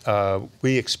that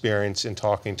we experience in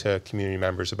talking to community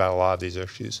members about a lot of these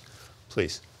issues.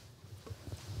 Please.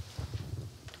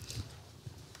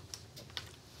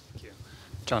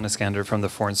 John Schanzer from the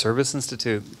Foreign Service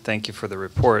Institute. Thank you for the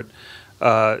report.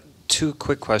 2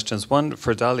 quick questions. One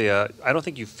for Dalia. I don't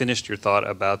think you finished your thought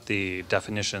about the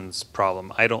definitions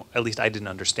problem. At least I didn't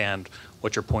understand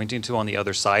what you're pointing to on the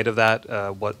other side of that,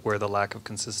 where the lack of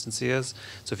consistency is.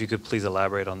 So if you could please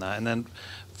elaborate on that. And then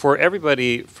for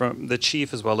everybody, from the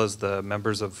chief as well as the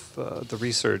members of the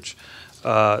research,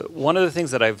 one of the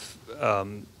things that I've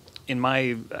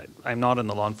I'm not in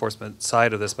the law enforcement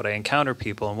side of this, but I encounter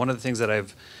people, and one of the things that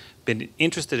I've been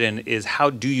interested in is how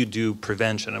do you do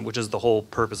prevention, and which is the whole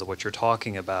purpose of what you're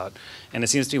talking about. And it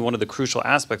seems to me one of the crucial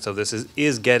aspects of this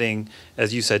is getting,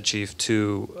 as you said, Chief,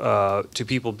 to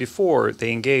people before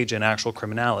they engage in actual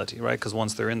criminality, right? Because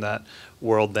once they're in that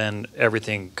world, then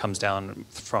everything comes down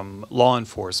from law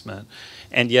enforcement.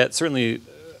 And yet, certainly,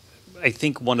 I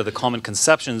think one of the common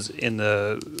conceptions in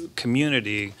the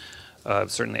community,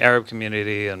 certainly Arab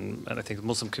community and I think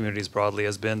Muslim communities broadly,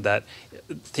 has been that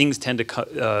things tend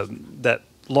to that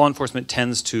law enforcement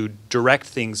tends to direct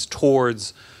things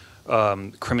towards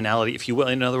criminality, if you will.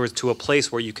 In other words, to a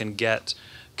place where you can get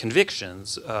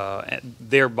convictions,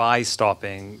 thereby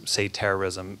stopping, say,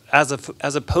 terrorism, as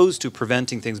opposed to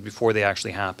preventing things before they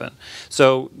actually happen.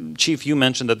 So, Chief, you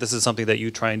mentioned that this is something that you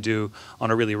try and do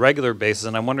on a really regular basis,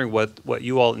 and I'm wondering what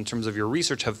you all, in terms of your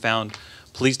research, have found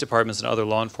police departments and other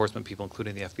law enforcement people,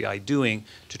 including the FBI, doing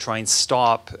to try and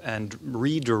stop and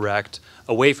redirect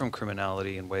away from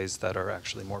criminality in ways that are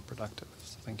actually more productive.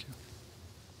 So thank you.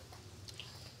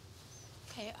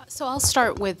 Okay, so I'll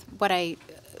start with what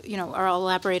or I'll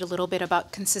elaborate a little bit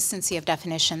about consistency of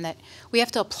definition, that we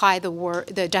have to apply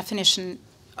the definition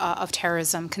of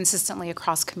terrorism consistently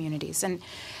across communities. And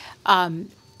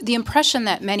the impression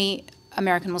that many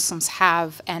American Muslims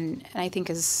have, and I think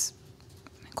is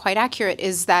quite accurate,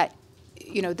 is that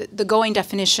the going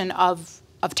definition of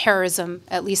terrorism,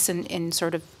 at least in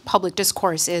sort of public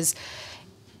discourse, is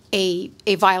a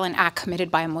violent act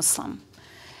committed by a Muslim.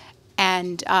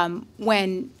 And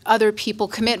when other people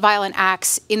commit violent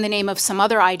acts in the name of some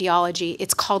other ideology,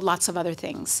 it's called lots of other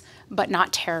things, but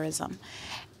not terrorism.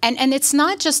 And it's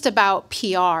not just about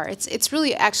PR. It's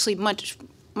really actually much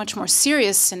more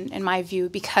serious in my view,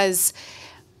 because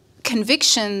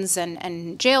convictions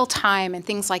and jail time and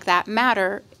things like that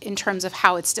matter in terms of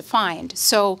how it's defined.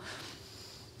 So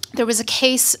there was a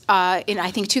case in,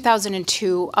 I think,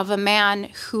 2002 of a man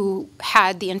who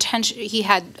had the intention, he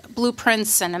had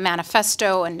blueprints and a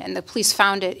manifesto, and the police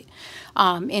found it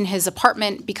in his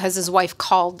apartment because his wife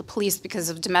called the police because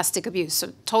of domestic abuse.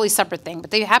 So totally separate thing.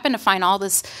 But they happened to find all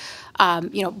this,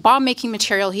 bomb-making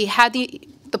material. He had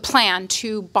the plan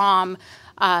to bomb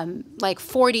like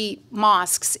 40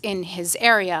 mosques in his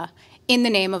area in the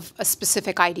name of a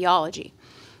specific ideology.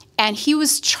 And he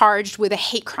was charged with a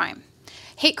hate crime.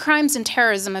 Hate crimes and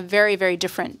terrorism have very, very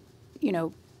different,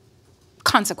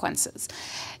 consequences.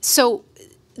 So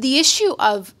the issue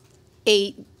of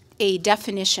a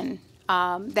definition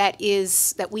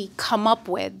that we come up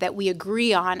with, that we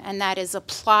agree on, and that is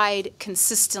applied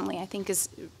consistently, I think is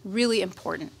really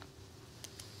important.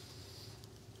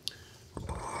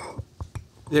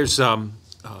 There's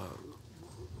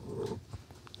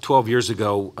 12 years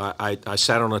ago, I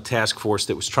sat on a task force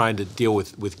that was trying to deal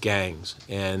with gangs,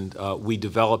 and we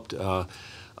developed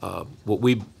what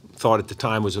we thought at the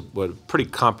time was a pretty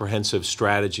comprehensive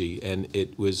strategy, and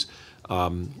it was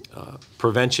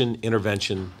prevention,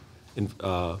 intervention,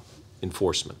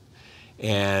 enforcement.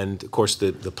 And of course,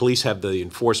 the police have the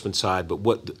enforcement side, but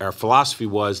what our philosophy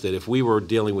was that if we were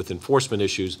dealing with enforcement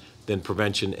issues, then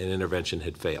prevention and intervention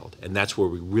had failed, and that's where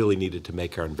we really needed to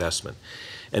make our investment.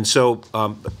 And so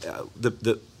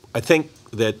I think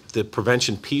that the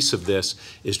prevention piece of this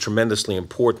is tremendously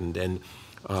important. And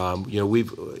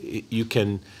you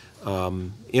can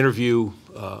interview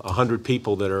 100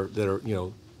 people that are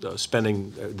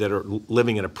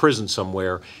living in a prison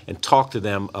somewhere and talk to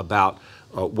them about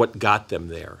what got them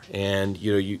there. And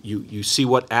you see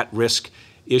what at-risk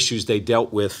issues they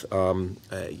dealt with,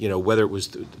 whether it was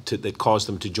that caused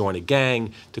them to join a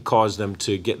gang, to cause them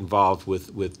to get involved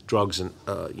with drugs and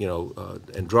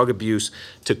and drug abuse,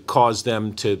 to cause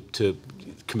them to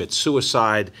commit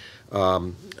suicide.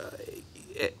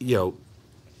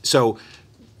 So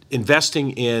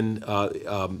investing in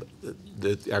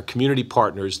our community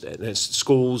partners, and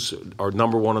schools are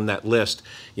number one on that list.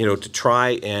 To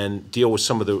try and deal with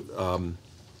some of the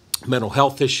mental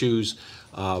health issues.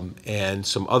 And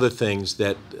some other things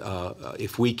that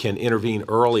if we can intervene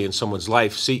early in someone's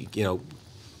life,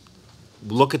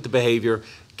 look at the behavior,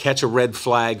 catch a red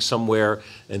flag somewhere,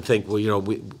 and think, well,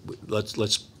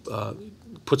 let's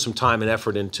put some time and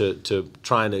effort into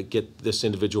trying to get this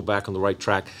individual back on the right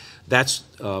track. That's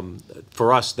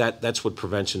for us. That's what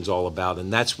prevention's all about,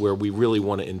 and that's where we really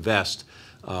want to invest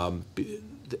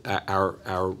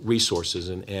our resources,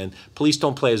 and police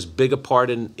don't play as big a part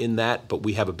in that, but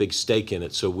we have a big stake in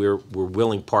it, so we're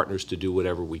willing partners to do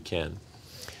whatever we can.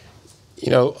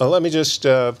 Let me just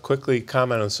quickly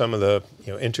comment on some of the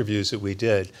interviews that we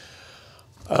did.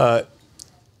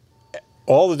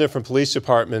 All the different police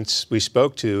departments we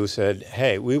spoke to said,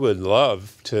 hey, we would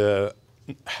love to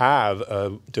have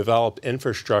a developed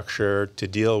infrastructure to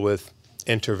deal with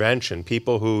intervention.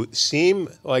 People who seem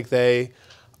like they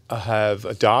have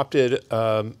adopted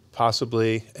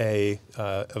possibly a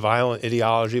violent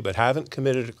ideology but haven't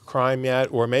committed a crime yet,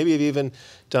 or maybe have even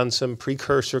done some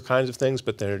precursor kinds of things,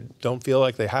 but they don't feel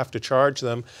like they have to charge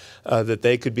them, that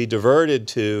they could be diverted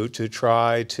to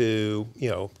try to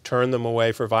turn them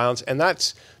away for violence. And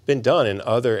that's been done in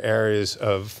other areas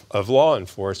of law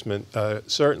enforcement,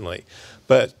 certainly.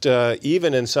 But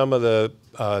even in some of the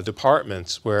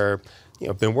departments where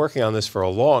been working on this for a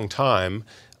long time,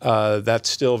 that's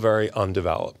still very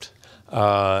undeveloped.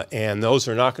 And those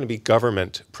are not going to be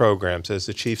government programs, as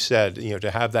the chief said.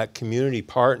 To have that community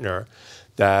partner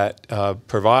that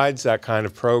provides that kind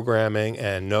of programming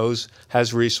and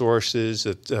has resources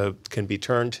that can be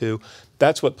turned to,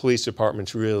 that's what police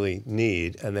departments really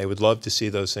need, and they would love to see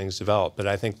those things develop. But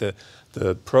I think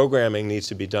the programming needs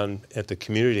to be done at the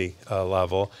community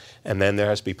level, and then there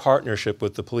has to be partnership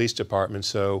with the police department,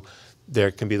 so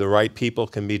there can be the right people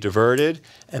can be diverted.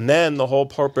 And then the whole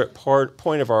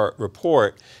point of our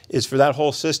report is for that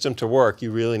whole system to work,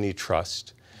 you really need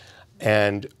trust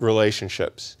and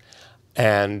relationships.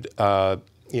 And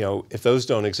if those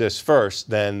don't exist first,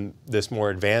 then this more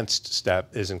advanced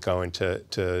step isn't going to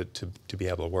be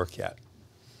able to work yet.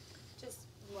 Just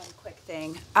one quick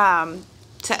thing.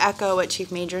 To echo what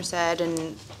Chief Manger said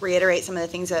and reiterate some of the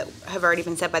things that have already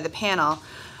been said by the panel,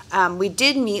 we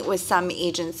did meet with some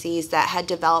agencies that had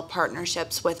developed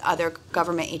partnerships with other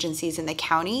government agencies in the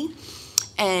county.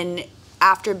 And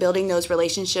after building those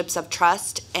relationships of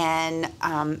trust and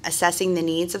assessing the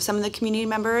needs of some of the community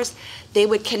members, they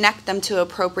would connect them to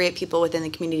appropriate people within the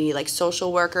community, like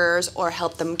social workers, or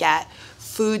help them get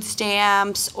food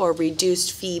stamps or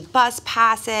reduced fee bus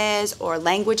passes or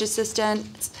language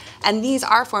assistance. And these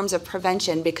are forms of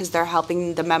prevention because they're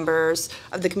helping the members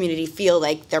of the community feel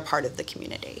like they're part of the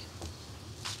community.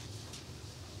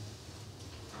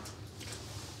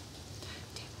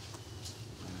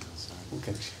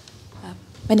 Okay.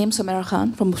 My name is Samara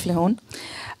Khan from Muflihon.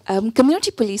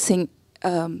 Community policing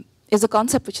is a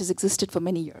concept which has existed for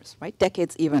many years, right?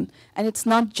 Decades even. And it's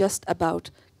not just about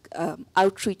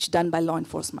outreach done by law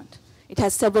enforcement. It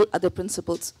has several other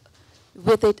principles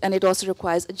with it, and it also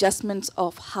requires adjustments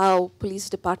of how police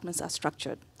departments are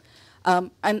structured.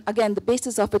 And again, the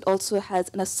basis of it also has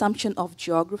an assumption of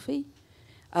geography.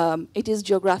 It is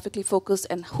geographically focused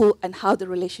and how the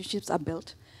relationships are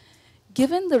built.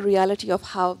 Given the reality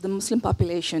of how the Muslim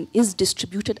population is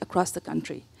distributed across the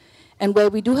country, and where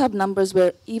we do have numbers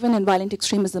where even in violent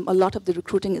extremism, a lot of the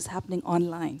recruiting is happening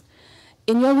online.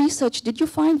 In your research, did you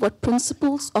find what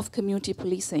principles of community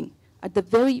policing, at the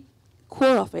very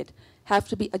core of it, have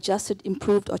to be adjusted,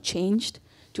 improved, or changed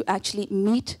to actually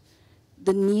meet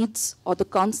the needs or the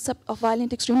concept of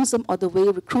violent extremism or the way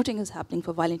recruiting is happening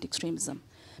for violent extremism?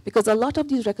 Because a lot of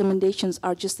these recommendations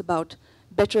are just about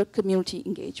better community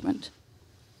engagement.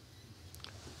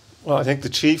 Well, I think the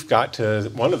chief got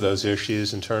to one of those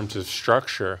issues in terms of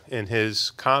structure in his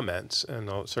comments, and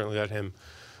I'll certainly let him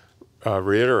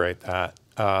reiterate that,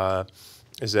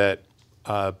 is that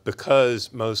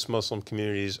because most Muslim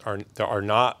communities are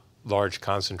not large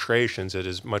concentrations, it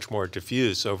is much more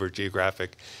diffuse over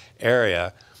geographic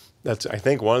area. That's, I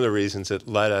think, one of the reasons that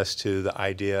led us to the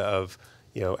idea of,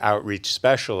 outreach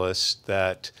specialists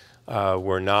that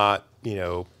were not,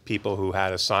 people who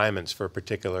had assignments for a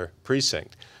particular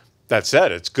precinct. That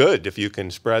said, it's good if you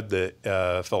can spread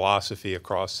the philosophy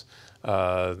across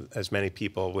as many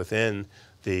people within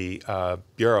the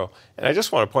Bureau. And I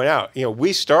just want to point out,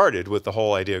 we started with the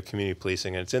whole idea of community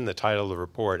policing, and it's in the title of the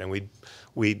report, and we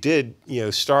did,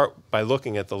 start by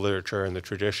looking at the literature and the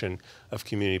tradition of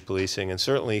community policing, and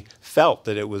certainly felt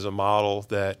that it was a model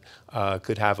that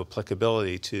could have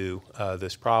applicability to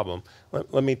this problem.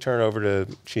 Let me turn over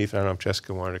to Chief. I don't know if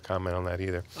Jessica wanted to comment on that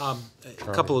either. A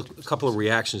couple of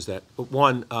reactions to that.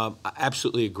 One, I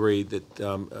absolutely agree that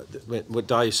what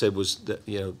Dalia said was that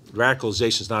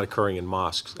radicalization is not occurring in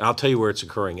mosques. And I'll tell you where it's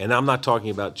occurring, and I'm not talking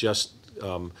about just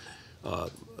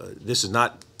this is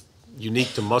not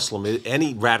unique to Muslim.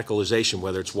 Any radicalization,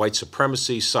 whether it's white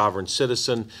supremacy, sovereign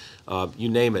citizen, you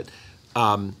name it,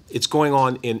 it's going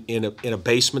on in a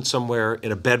basement somewhere,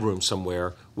 in a bedroom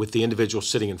somewhere, with the individual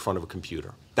sitting in front of a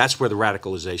computer. That's where the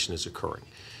radicalization is occurring.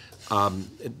 And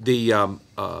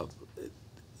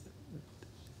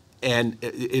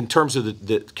in terms of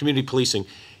the community policing,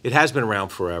 it has been around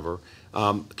forever.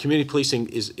 Community policing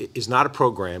is not a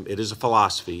program; it is a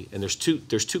philosophy, and there's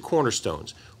two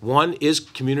cornerstones. One is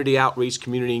community outreach,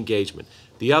 community engagement.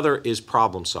 The other is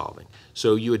problem solving.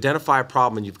 So you identify a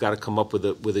problem, and you've got to come up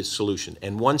with a solution.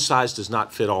 And one size does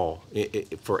not fit all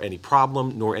for any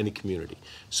problem nor any community.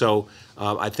 So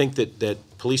I think that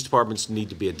police departments need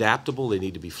to be adaptable, they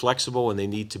need to be flexible, and they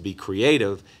need to be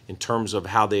creative in terms of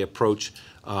how they approach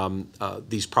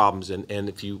these problems. And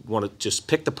if you want to just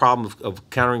pick the problem of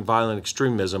countering violent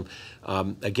extremism,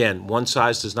 again, one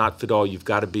size does not fit all. You've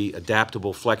got to be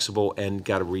adaptable, flexible, and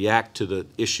got to react to the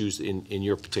issues in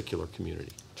your particular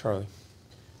community. Charlie.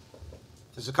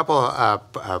 There's a couple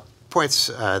points.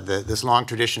 This long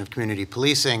tradition of community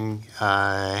policing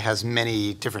has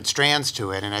many different strands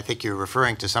to it, and I think you're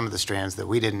referring to some of the strands that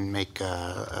we didn't make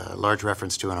a large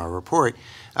reference to in our report.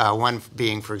 One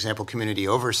being, for example, community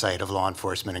oversight of law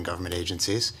enforcement and government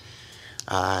agencies.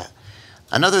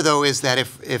 Another, though, is that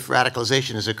if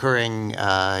radicalization is occurring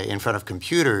in front of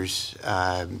computers,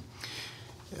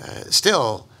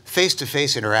 still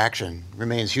face-to-face interaction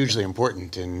remains hugely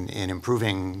important in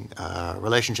improving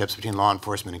relationships between law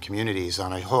enforcement and communities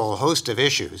on a whole host of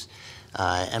issues,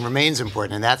 and remains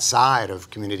important. And that side of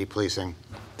community policing,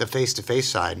 the face-to-face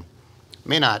side,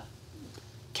 may not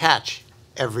catch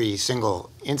every single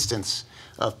instance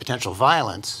of potential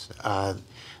violence.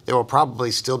 There will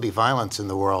probably still be violence in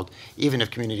the world, even if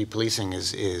community policing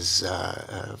is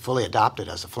fully adopted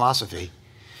as a philosophy.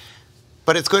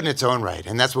 But it's good in its own right,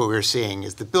 and that's what we're seeing,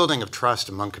 is the building of trust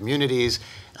among communities,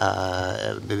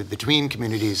 between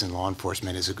communities and law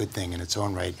enforcement is a good thing in its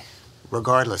own right,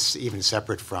 regardless, even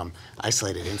separate from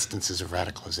isolated instances of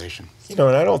radicalization.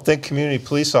 And I don't think community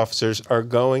police officers are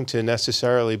going to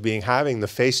necessarily be having the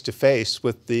face-to-face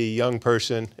with the young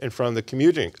person in front of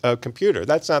the computer.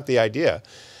 That's not the idea.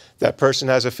 That person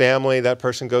has a family, that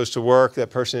person goes to work, that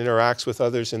person interacts with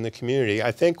others in the community.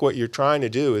 I think what you're trying to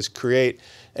do is create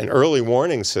an early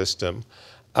warning system,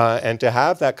 and to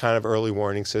have that kind of early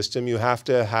warning system, you have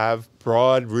to have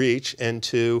broad reach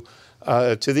into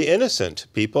to the innocent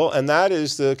people, and that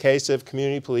is the case of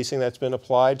community policing that's been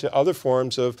applied to other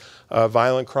forms of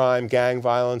violent crime, gang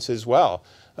violence as well.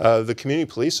 The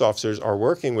community police officers are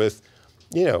working with,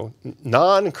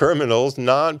 non-criminals,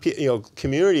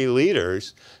 community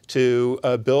leaders to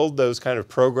build those kind of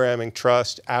programming,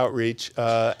 trust, outreach,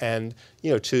 and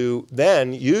to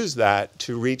then use that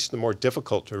to reach the more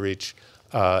difficult to reach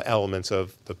elements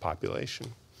of the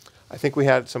population. I think we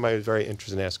had somebody who's very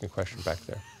interested in asking a question back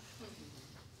there.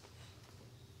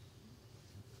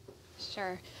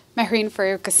 Sure. Mehreen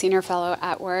Farouk, a senior fellow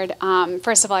at Word.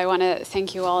 First of all, I want to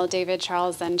thank you all, David,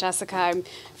 Charles, and Jessica. I'm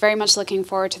very much looking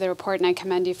forward to the report, and I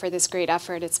commend you for this great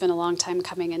effort. It's been a long time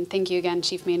coming, and thank you again,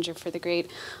 Chief Manger, for the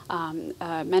great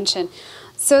mention.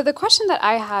 So the question that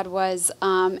I had was,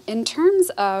 in terms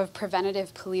of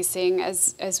preventative policing,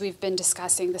 as we've been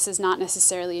discussing, this is not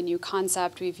necessarily a new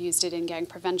concept. We've used it in gang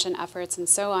prevention efforts and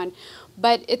so on,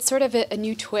 but it's sort of a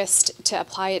new twist to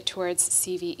apply it towards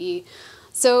CVE.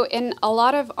 So in a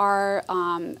lot of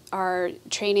our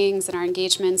trainings and our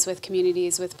engagements with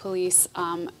communities, with police,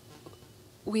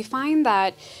 we find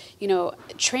that,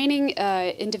 training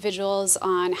individuals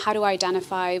on how to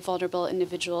identify vulnerable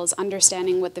individuals,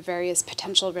 understanding what the various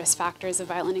potential risk factors of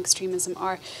violent extremism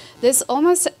are, this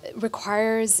almost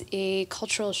requires a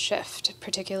cultural shift,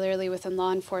 particularly within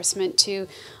law enforcement, to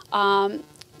kind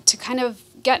of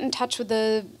get in touch with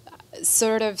the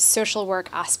sort of social work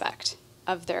aspect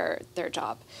of their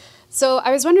job. So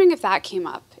I was wondering if that came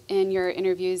up in your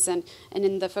interviews and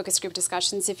in the focus group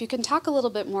discussions, if you can talk a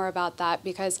little bit more about that,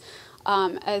 because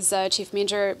as Chief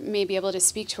Manger may be able to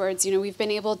speak towards, we've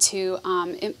been able to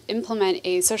implement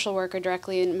a social worker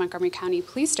directly in Montgomery County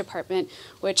Police Department,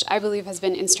 which I believe has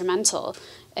been instrumental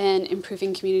in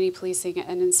improving community policing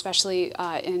and especially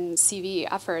in CVE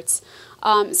efforts.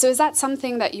 So is that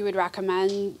something that you would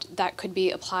recommend that could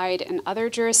be applied in other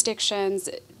jurisdictions?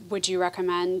 Would you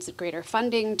recommend greater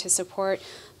funding to support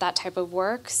that type of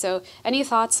work? So any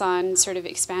thoughts on sort of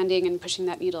expanding and pushing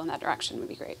that needle in that direction would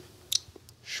be great.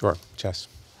 Sure. Jess.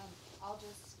 I'll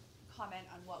just comment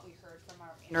on what we heard from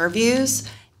our interviews,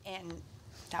 and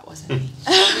that wasn't me.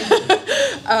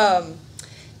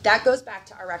 That goes back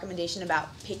to our recommendation about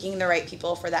picking the right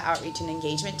people for the outreach and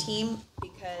engagement team,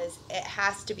 because it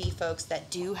has to be folks that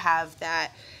do have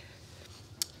that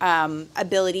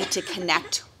ability to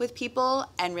connect with people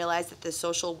and realize that the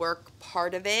social work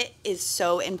part of it is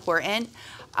so important.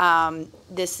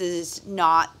 This is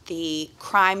not the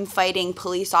crime-fighting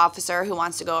police officer who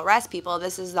wants to go arrest people.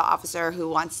 This is the officer who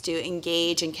wants to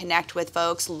engage and connect with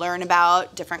folks, learn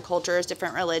about different cultures,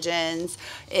 different religions,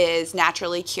 is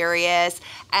naturally curious,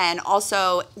 and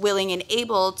also willing and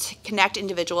able to connect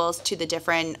individuals to the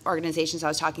different organizations I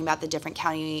was talking about, the different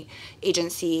county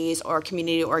agencies or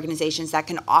community organizations that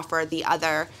can offer the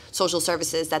other social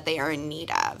services that they are in need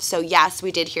of. So yes,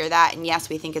 we did hear that, and yes,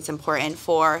 we think it's important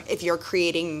for if you're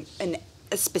creating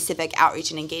a specific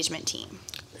outreach and engagement team.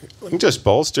 Let me just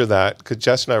bolster that, because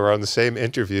Jess and I were on the same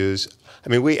interviews. I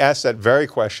mean, we asked that very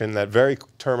question, that very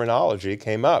terminology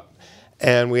came up.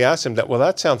 And we asked them that, well,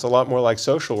 that sounds a lot more like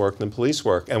social work than police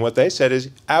work. And what they said is,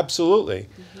 absolutely.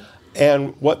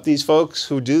 And what these folks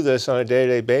who do this on a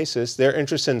day-to-day basis, they're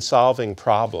interested in solving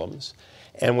problems.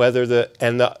 And whether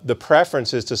the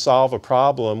preference is to solve a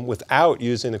problem without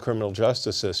using the criminal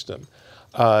justice system.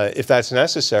 If that's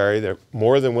necessary, they're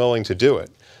more than willing to do it.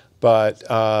 But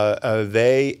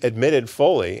they admitted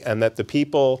fully, and that the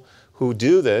people who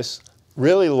do this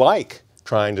really like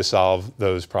trying to solve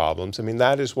those problems. I mean,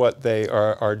 that is what they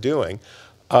are doing.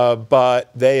 But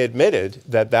they admitted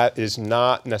that that is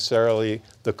not necessarily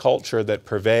the culture that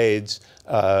pervades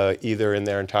either in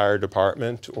their entire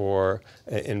department or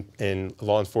in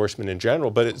law enforcement in general,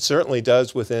 but it certainly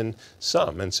does within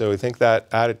some. And so I think that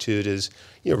attitude is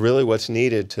really what's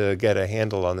needed to get a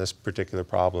handle on this particular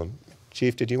problem.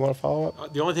 Chief, did you want to follow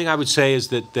up? The only thing I would say is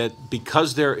that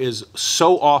because there is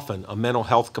so often a mental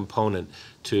health component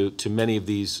to many of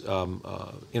these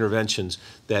interventions,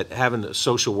 that having a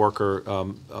social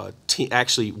worker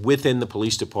actually within the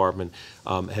police department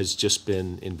has just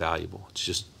been invaluable. It's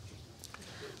just.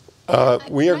 Can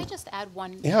I just add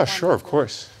one? Yeah, sure, of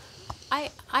course.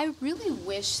 I really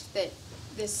wish that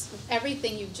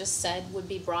everything you just said would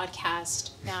be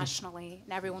broadcast nationally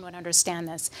and everyone would understand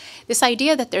this. This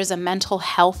idea that there's a mental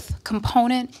health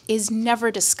component is never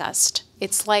discussed.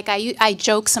 It's like I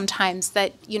joke sometimes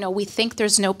that, we think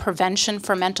there's no prevention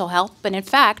for mental health, but in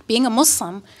fact, being a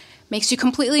Muslim makes you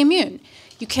completely immune.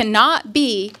 You cannot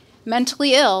be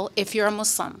mentally ill if you're a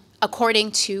Muslim,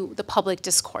 according to the public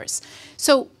discourse.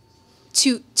 So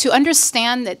to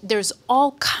understand that there's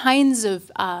all kinds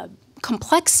of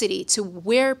complexity to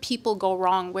where people go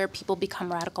wrong, where people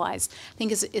become radicalized, I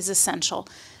think is essential.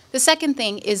 The second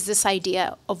thing is this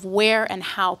idea of where and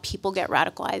how people get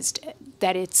radicalized,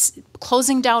 that it's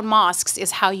closing down mosques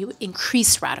is how you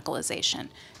increase radicalization,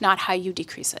 not how you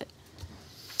decrease it.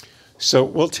 So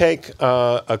we'll take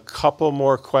a couple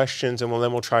more questions, and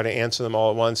then we'll try to answer them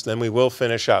all at once. Then we will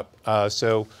finish up.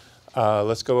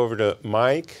 Let's go over to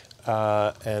Mike,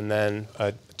 and then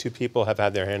two people have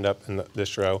had their hand up in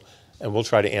this row, and we'll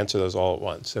try to answer those all at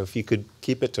once. So if you could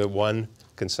keep it to one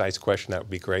concise question, that would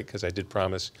be great, because I did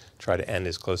promise try to end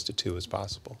as close to 2 as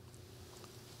possible.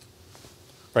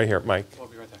 Right here, Mike. We'll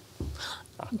be right there.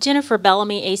 Jennifer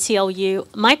Bellamy,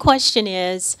 ACLU. My question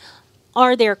is,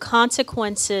 are there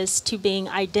consequences to being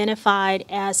identified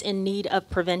as in need of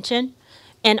prevention?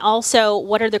 And also,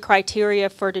 what are the criteria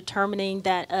for determining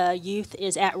that a youth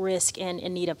is at risk and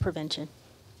in need of prevention?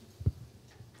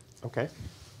 Okay.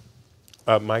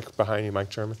 Mike, behind you, Mike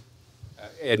German.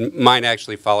 And mine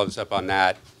actually follows up on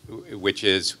that, which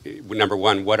is, number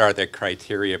one, what are the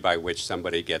criteria by which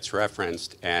somebody gets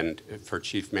referenced? And for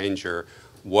Chief Manger,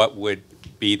 what would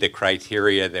be the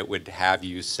criteria that would have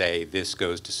you say this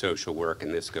goes to social work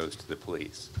and this goes to the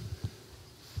police?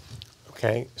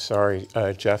 Okay, sorry,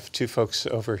 Jeff. 2 folks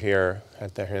over here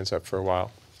had their hands up for a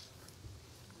while.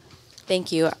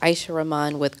 Thank you. Aisha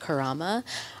Rahman with Karama.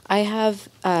 I have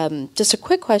just a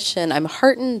quick question. I'm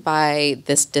heartened by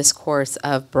this discourse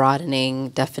of broadening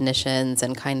definitions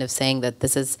and kind of saying that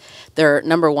this is,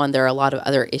 number one, there are a lot of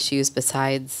other issues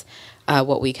besides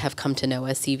what we have come to know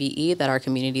as CVE that our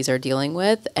communities are dealing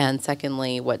with. And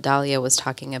secondly, what Dalia was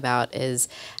talking about is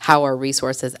how are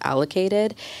resources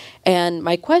allocated. And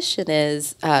my question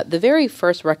is, the very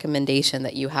first recommendation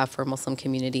that you have for Muslim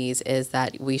communities is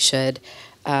that we should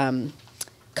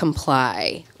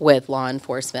comply with law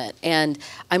enforcement. And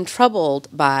I'm troubled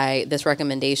by this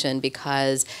recommendation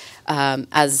because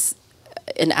as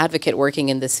an advocate working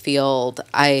in this field,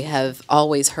 I have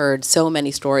always heard so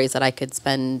many stories that I could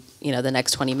spend, the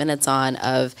next 20 minutes on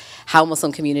of how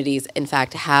Muslim communities, in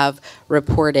fact, have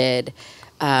reported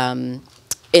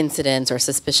incidents or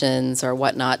suspicions or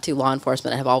whatnot to law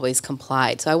enforcement and have always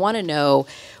complied. So I want to know,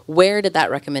 where did that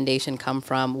recommendation come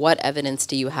from? What evidence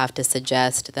do you have to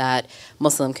suggest that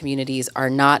Muslim communities are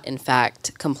not, in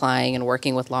fact, complying and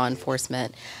working with law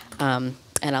enforcement? And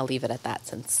I'll leave it at that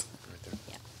since.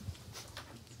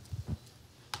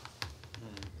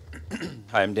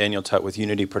 Hi, I'm Daniel Tutt with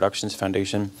Unity Productions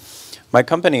Foundation. My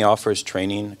company offers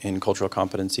training in cultural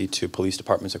competency to police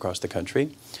departments across the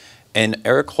country. And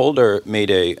Eric Holder made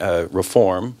a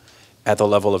reform at the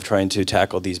level of trying to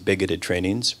tackle these bigoted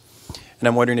trainings. And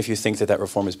I'm wondering if you think that that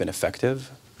reform has been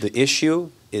effective. The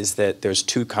issue is that there's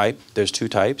two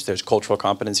types. There's cultural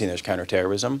competency and there's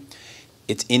counterterrorism.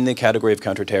 It's in the category of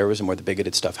counterterrorism where the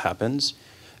bigoted stuff happens.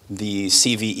 The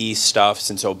CVE stuff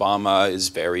since Obama is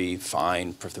very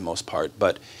fine for the most part,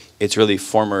 but it's really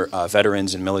former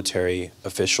veterans and military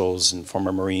officials and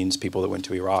former Marines, people that went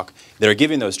to Iraq, that are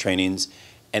giving those trainings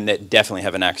and that definitely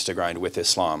have an axe to grind with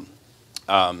Islam.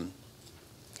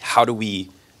 How do we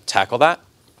tackle that?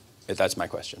 That's my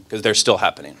question, because they're still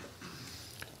happening.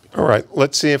 All right,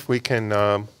 let's see if we can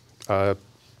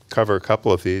cover a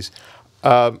couple of these.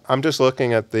 I'm just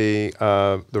looking at the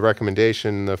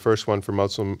recommendation. The first one for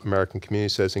Muslim American community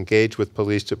says, engage with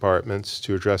police departments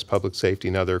to address public safety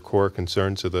and other core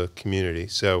concerns of the community.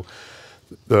 So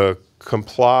the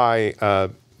comply,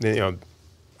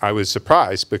 I was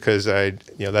surprised because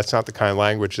that's not the kind of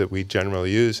language that we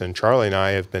generally use. And Charlie and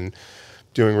I have been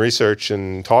doing research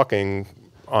and talking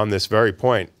on this very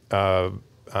point.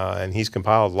 And he's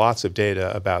compiled lots of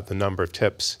data about the number of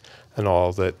tips and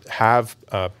all that have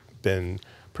been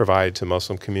provided to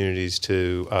Muslim communities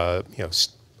to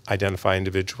identify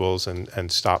individuals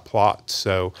and stop plots.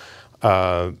 So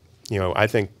I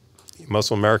think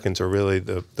Muslim Americans are really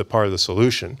the part of the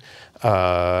solution,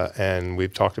 and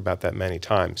we've talked about that many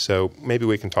times. So maybe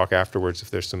we can talk afterwards if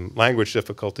there's some language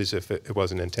difficulties if it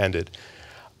wasn't intended.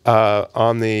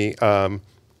 On the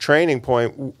training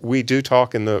point, we do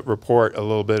talk in the report a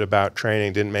little bit about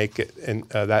training. Didn't make it, and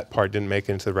that part didn't make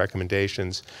it into the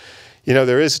recommendations.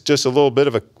 There is just a little bit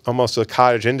of almost a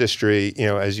cottage industry,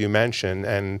 as you mentioned,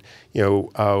 and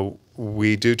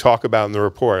we do talk about in the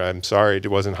report. I'm sorry it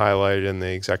wasn't highlighted in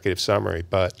the executive summary,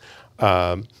 but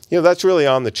that's really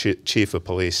on the chief of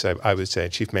police. I would say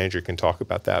Chief Manger can talk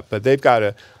about that, but they've got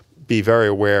to be very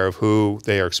aware of who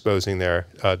they are exposing their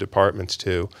departments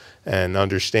to, and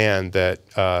understand that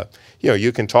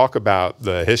you can talk about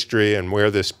the history and where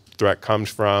this threat comes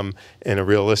from in a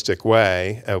realistic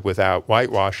way without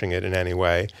whitewashing it in any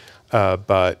way.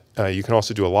 but you can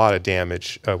also do a lot of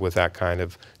damage with that kind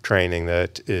of training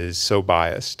that is so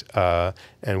biased.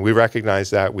 And we recognize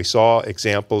that. We saw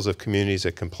examples of communities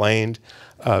that complained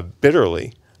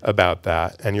bitterly about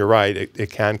that. And you're right, it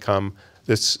can come,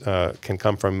 this can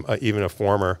come from even a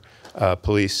former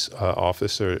police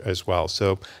officer as well.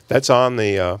 So that's on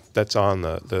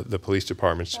the police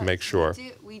departments to make sure.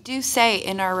 We do say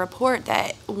in our report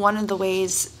that one of the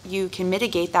ways you can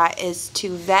mitigate that is to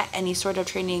vet any sort of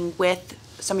training with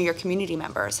some of your community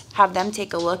members. Have them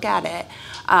take a look at it.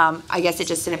 I guess it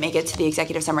just didn't make it to the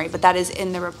executive summary, but that is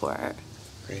in the report.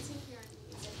 Great.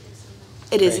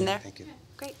 It is in there? Thank you.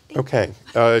 Great. Okay.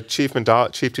 Chief,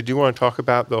 did you want to talk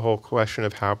about the whole question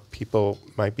of how people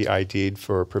might be ID'd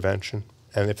for prevention?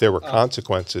 And if there were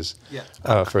consequences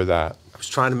for that? I was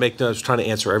trying to make notes, trying to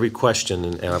answer every question,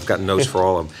 and I've got notes for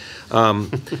all of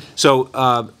them. So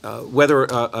whether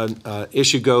an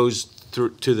issue goes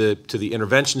through to the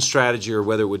intervention strategy, or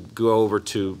whether it would go over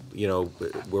to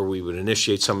where we would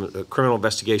initiate some criminal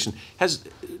investigation, has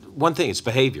one thing: it's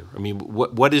behavior. I mean,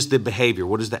 what is the behavior?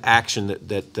 What is the action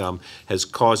that has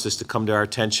caused this to come to our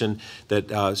attention?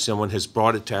 That someone has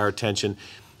brought it to our attention,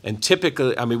 and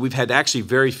typically, I mean, we've had actually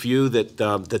very few that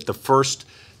the first.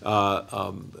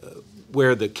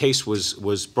 Where the case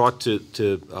was brought to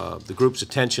the group's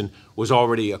attention was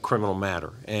already a criminal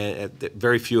matter, and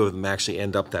very few of them actually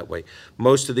end up that way.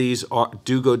 Most of these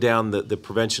do go down the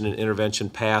prevention and intervention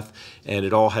path, and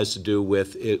it all has to do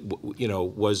with it.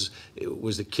 Was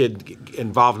the kid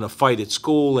involved in a fight at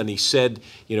school, and he said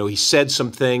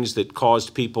some things that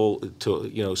caused people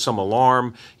to some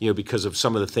alarm because of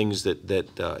some of the things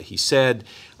that he said.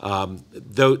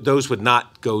 Those would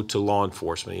not go to law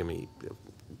enforcement. I mean,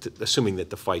 assuming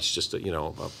that the fight's just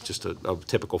a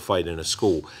typical fight in a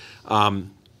school.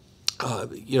 When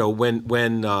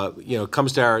it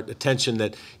comes to our attention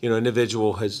that an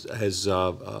individual has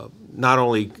not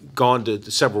only gone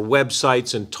to several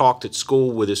websites and talked at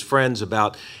school with his friends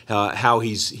about how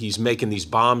he's making these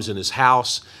bombs in his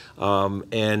house,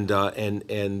 and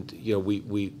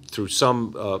we through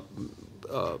some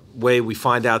way we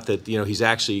find out that he's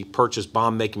actually purchased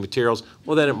bomb-making materials,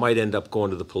 well, then it might end up going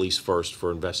to the police first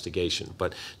for investigation.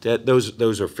 But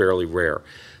those are fairly rare.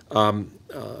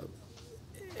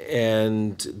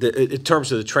 In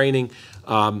terms of the training,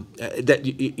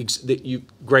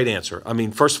 great answer. I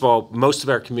mean, first of all, most of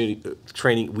our community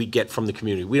training we get from the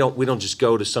community. We don't just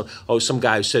go to some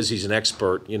guy who says he's an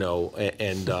expert,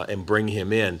 and bring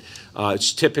him in.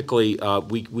 It's typically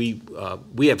we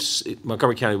have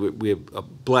Montgomery County. We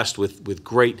have blessed with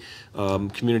great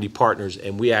community partners,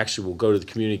 and we actually will go to the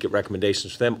community, get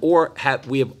recommendations from them, or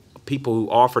we have people who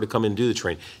offer to come in and do the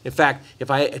training. In fact, if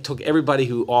I took everybody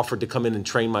who offered to come in and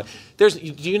train do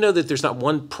you know that there's not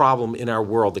one problem in our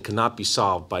world that cannot be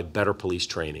solved by better police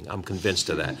training? I'm convinced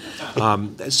of that.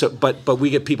 But we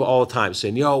get people all the time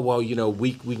saying,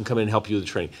 we can come in and help you with the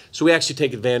training. So we actually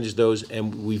take advantage of those,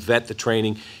 and we vet the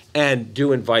training, and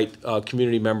do invite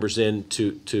community members in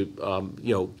to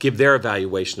give their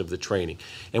evaluation of the training.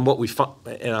 And what we find,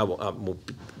 and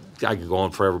I could go on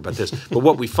forever about this, but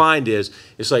what we find is,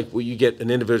 it's like you get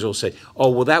an individual say, oh,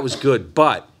 well, that was good,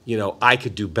 but, I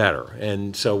could do better.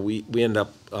 And so we end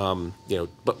up,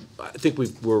 but I think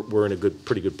we're in a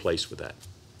pretty good place with that.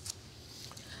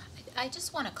 I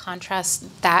just want to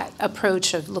contrast that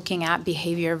approach of looking at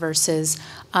behavior versus,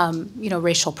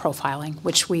 racial profiling,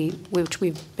 which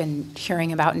we've been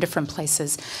hearing about in different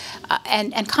places,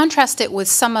 and contrast it with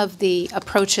some of the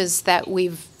approaches that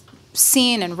we've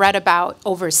seen and read about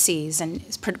overseas, and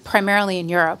primarily in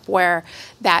Europe, where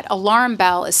that alarm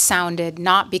bell is sounded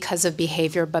not because of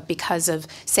behavior, but because of,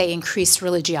 say, increased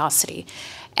religiosity.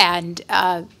 And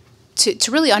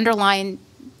to really underline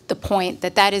the point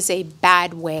that is a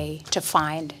bad way to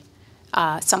find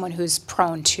someone who's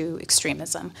prone to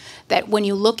extremism. That when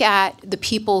you look at the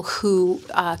people who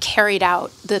carried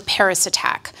out the Paris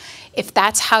attack, if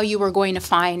that's how you were going to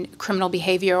find criminal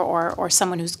behavior or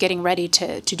someone who's getting ready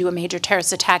to do a major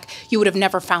terrorist attack, you would have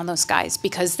never found those guys,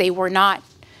 because they were not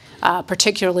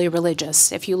particularly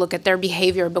religious. If you look at their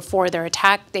behavior before their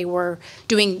attack, they were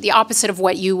doing the opposite of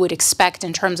what you would expect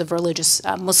in terms of religious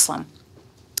Muslim.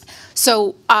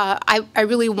 So I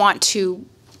really want to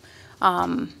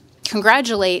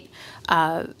congratulate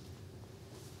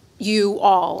you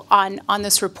all on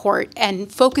this report, and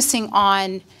focusing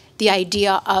on the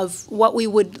idea of what we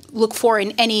would look for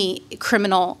in any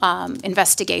criminal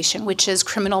investigation, which is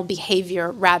criminal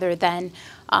behavior rather than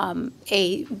an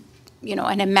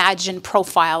imagined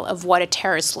profile of what a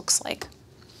terrorist looks like.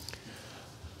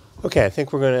 Okay, I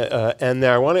think we're going to end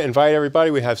there. I want to invite everybody.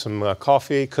 We have some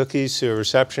coffee, cookies to a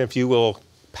reception. If you will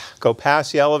go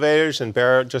past the elevators, and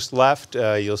Barrett just left.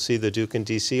 You'll see the Duke and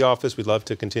DC office. We'd love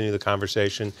to continue the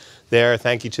conversation there.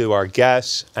 Thank you to our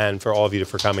guests and for all of you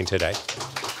for coming today.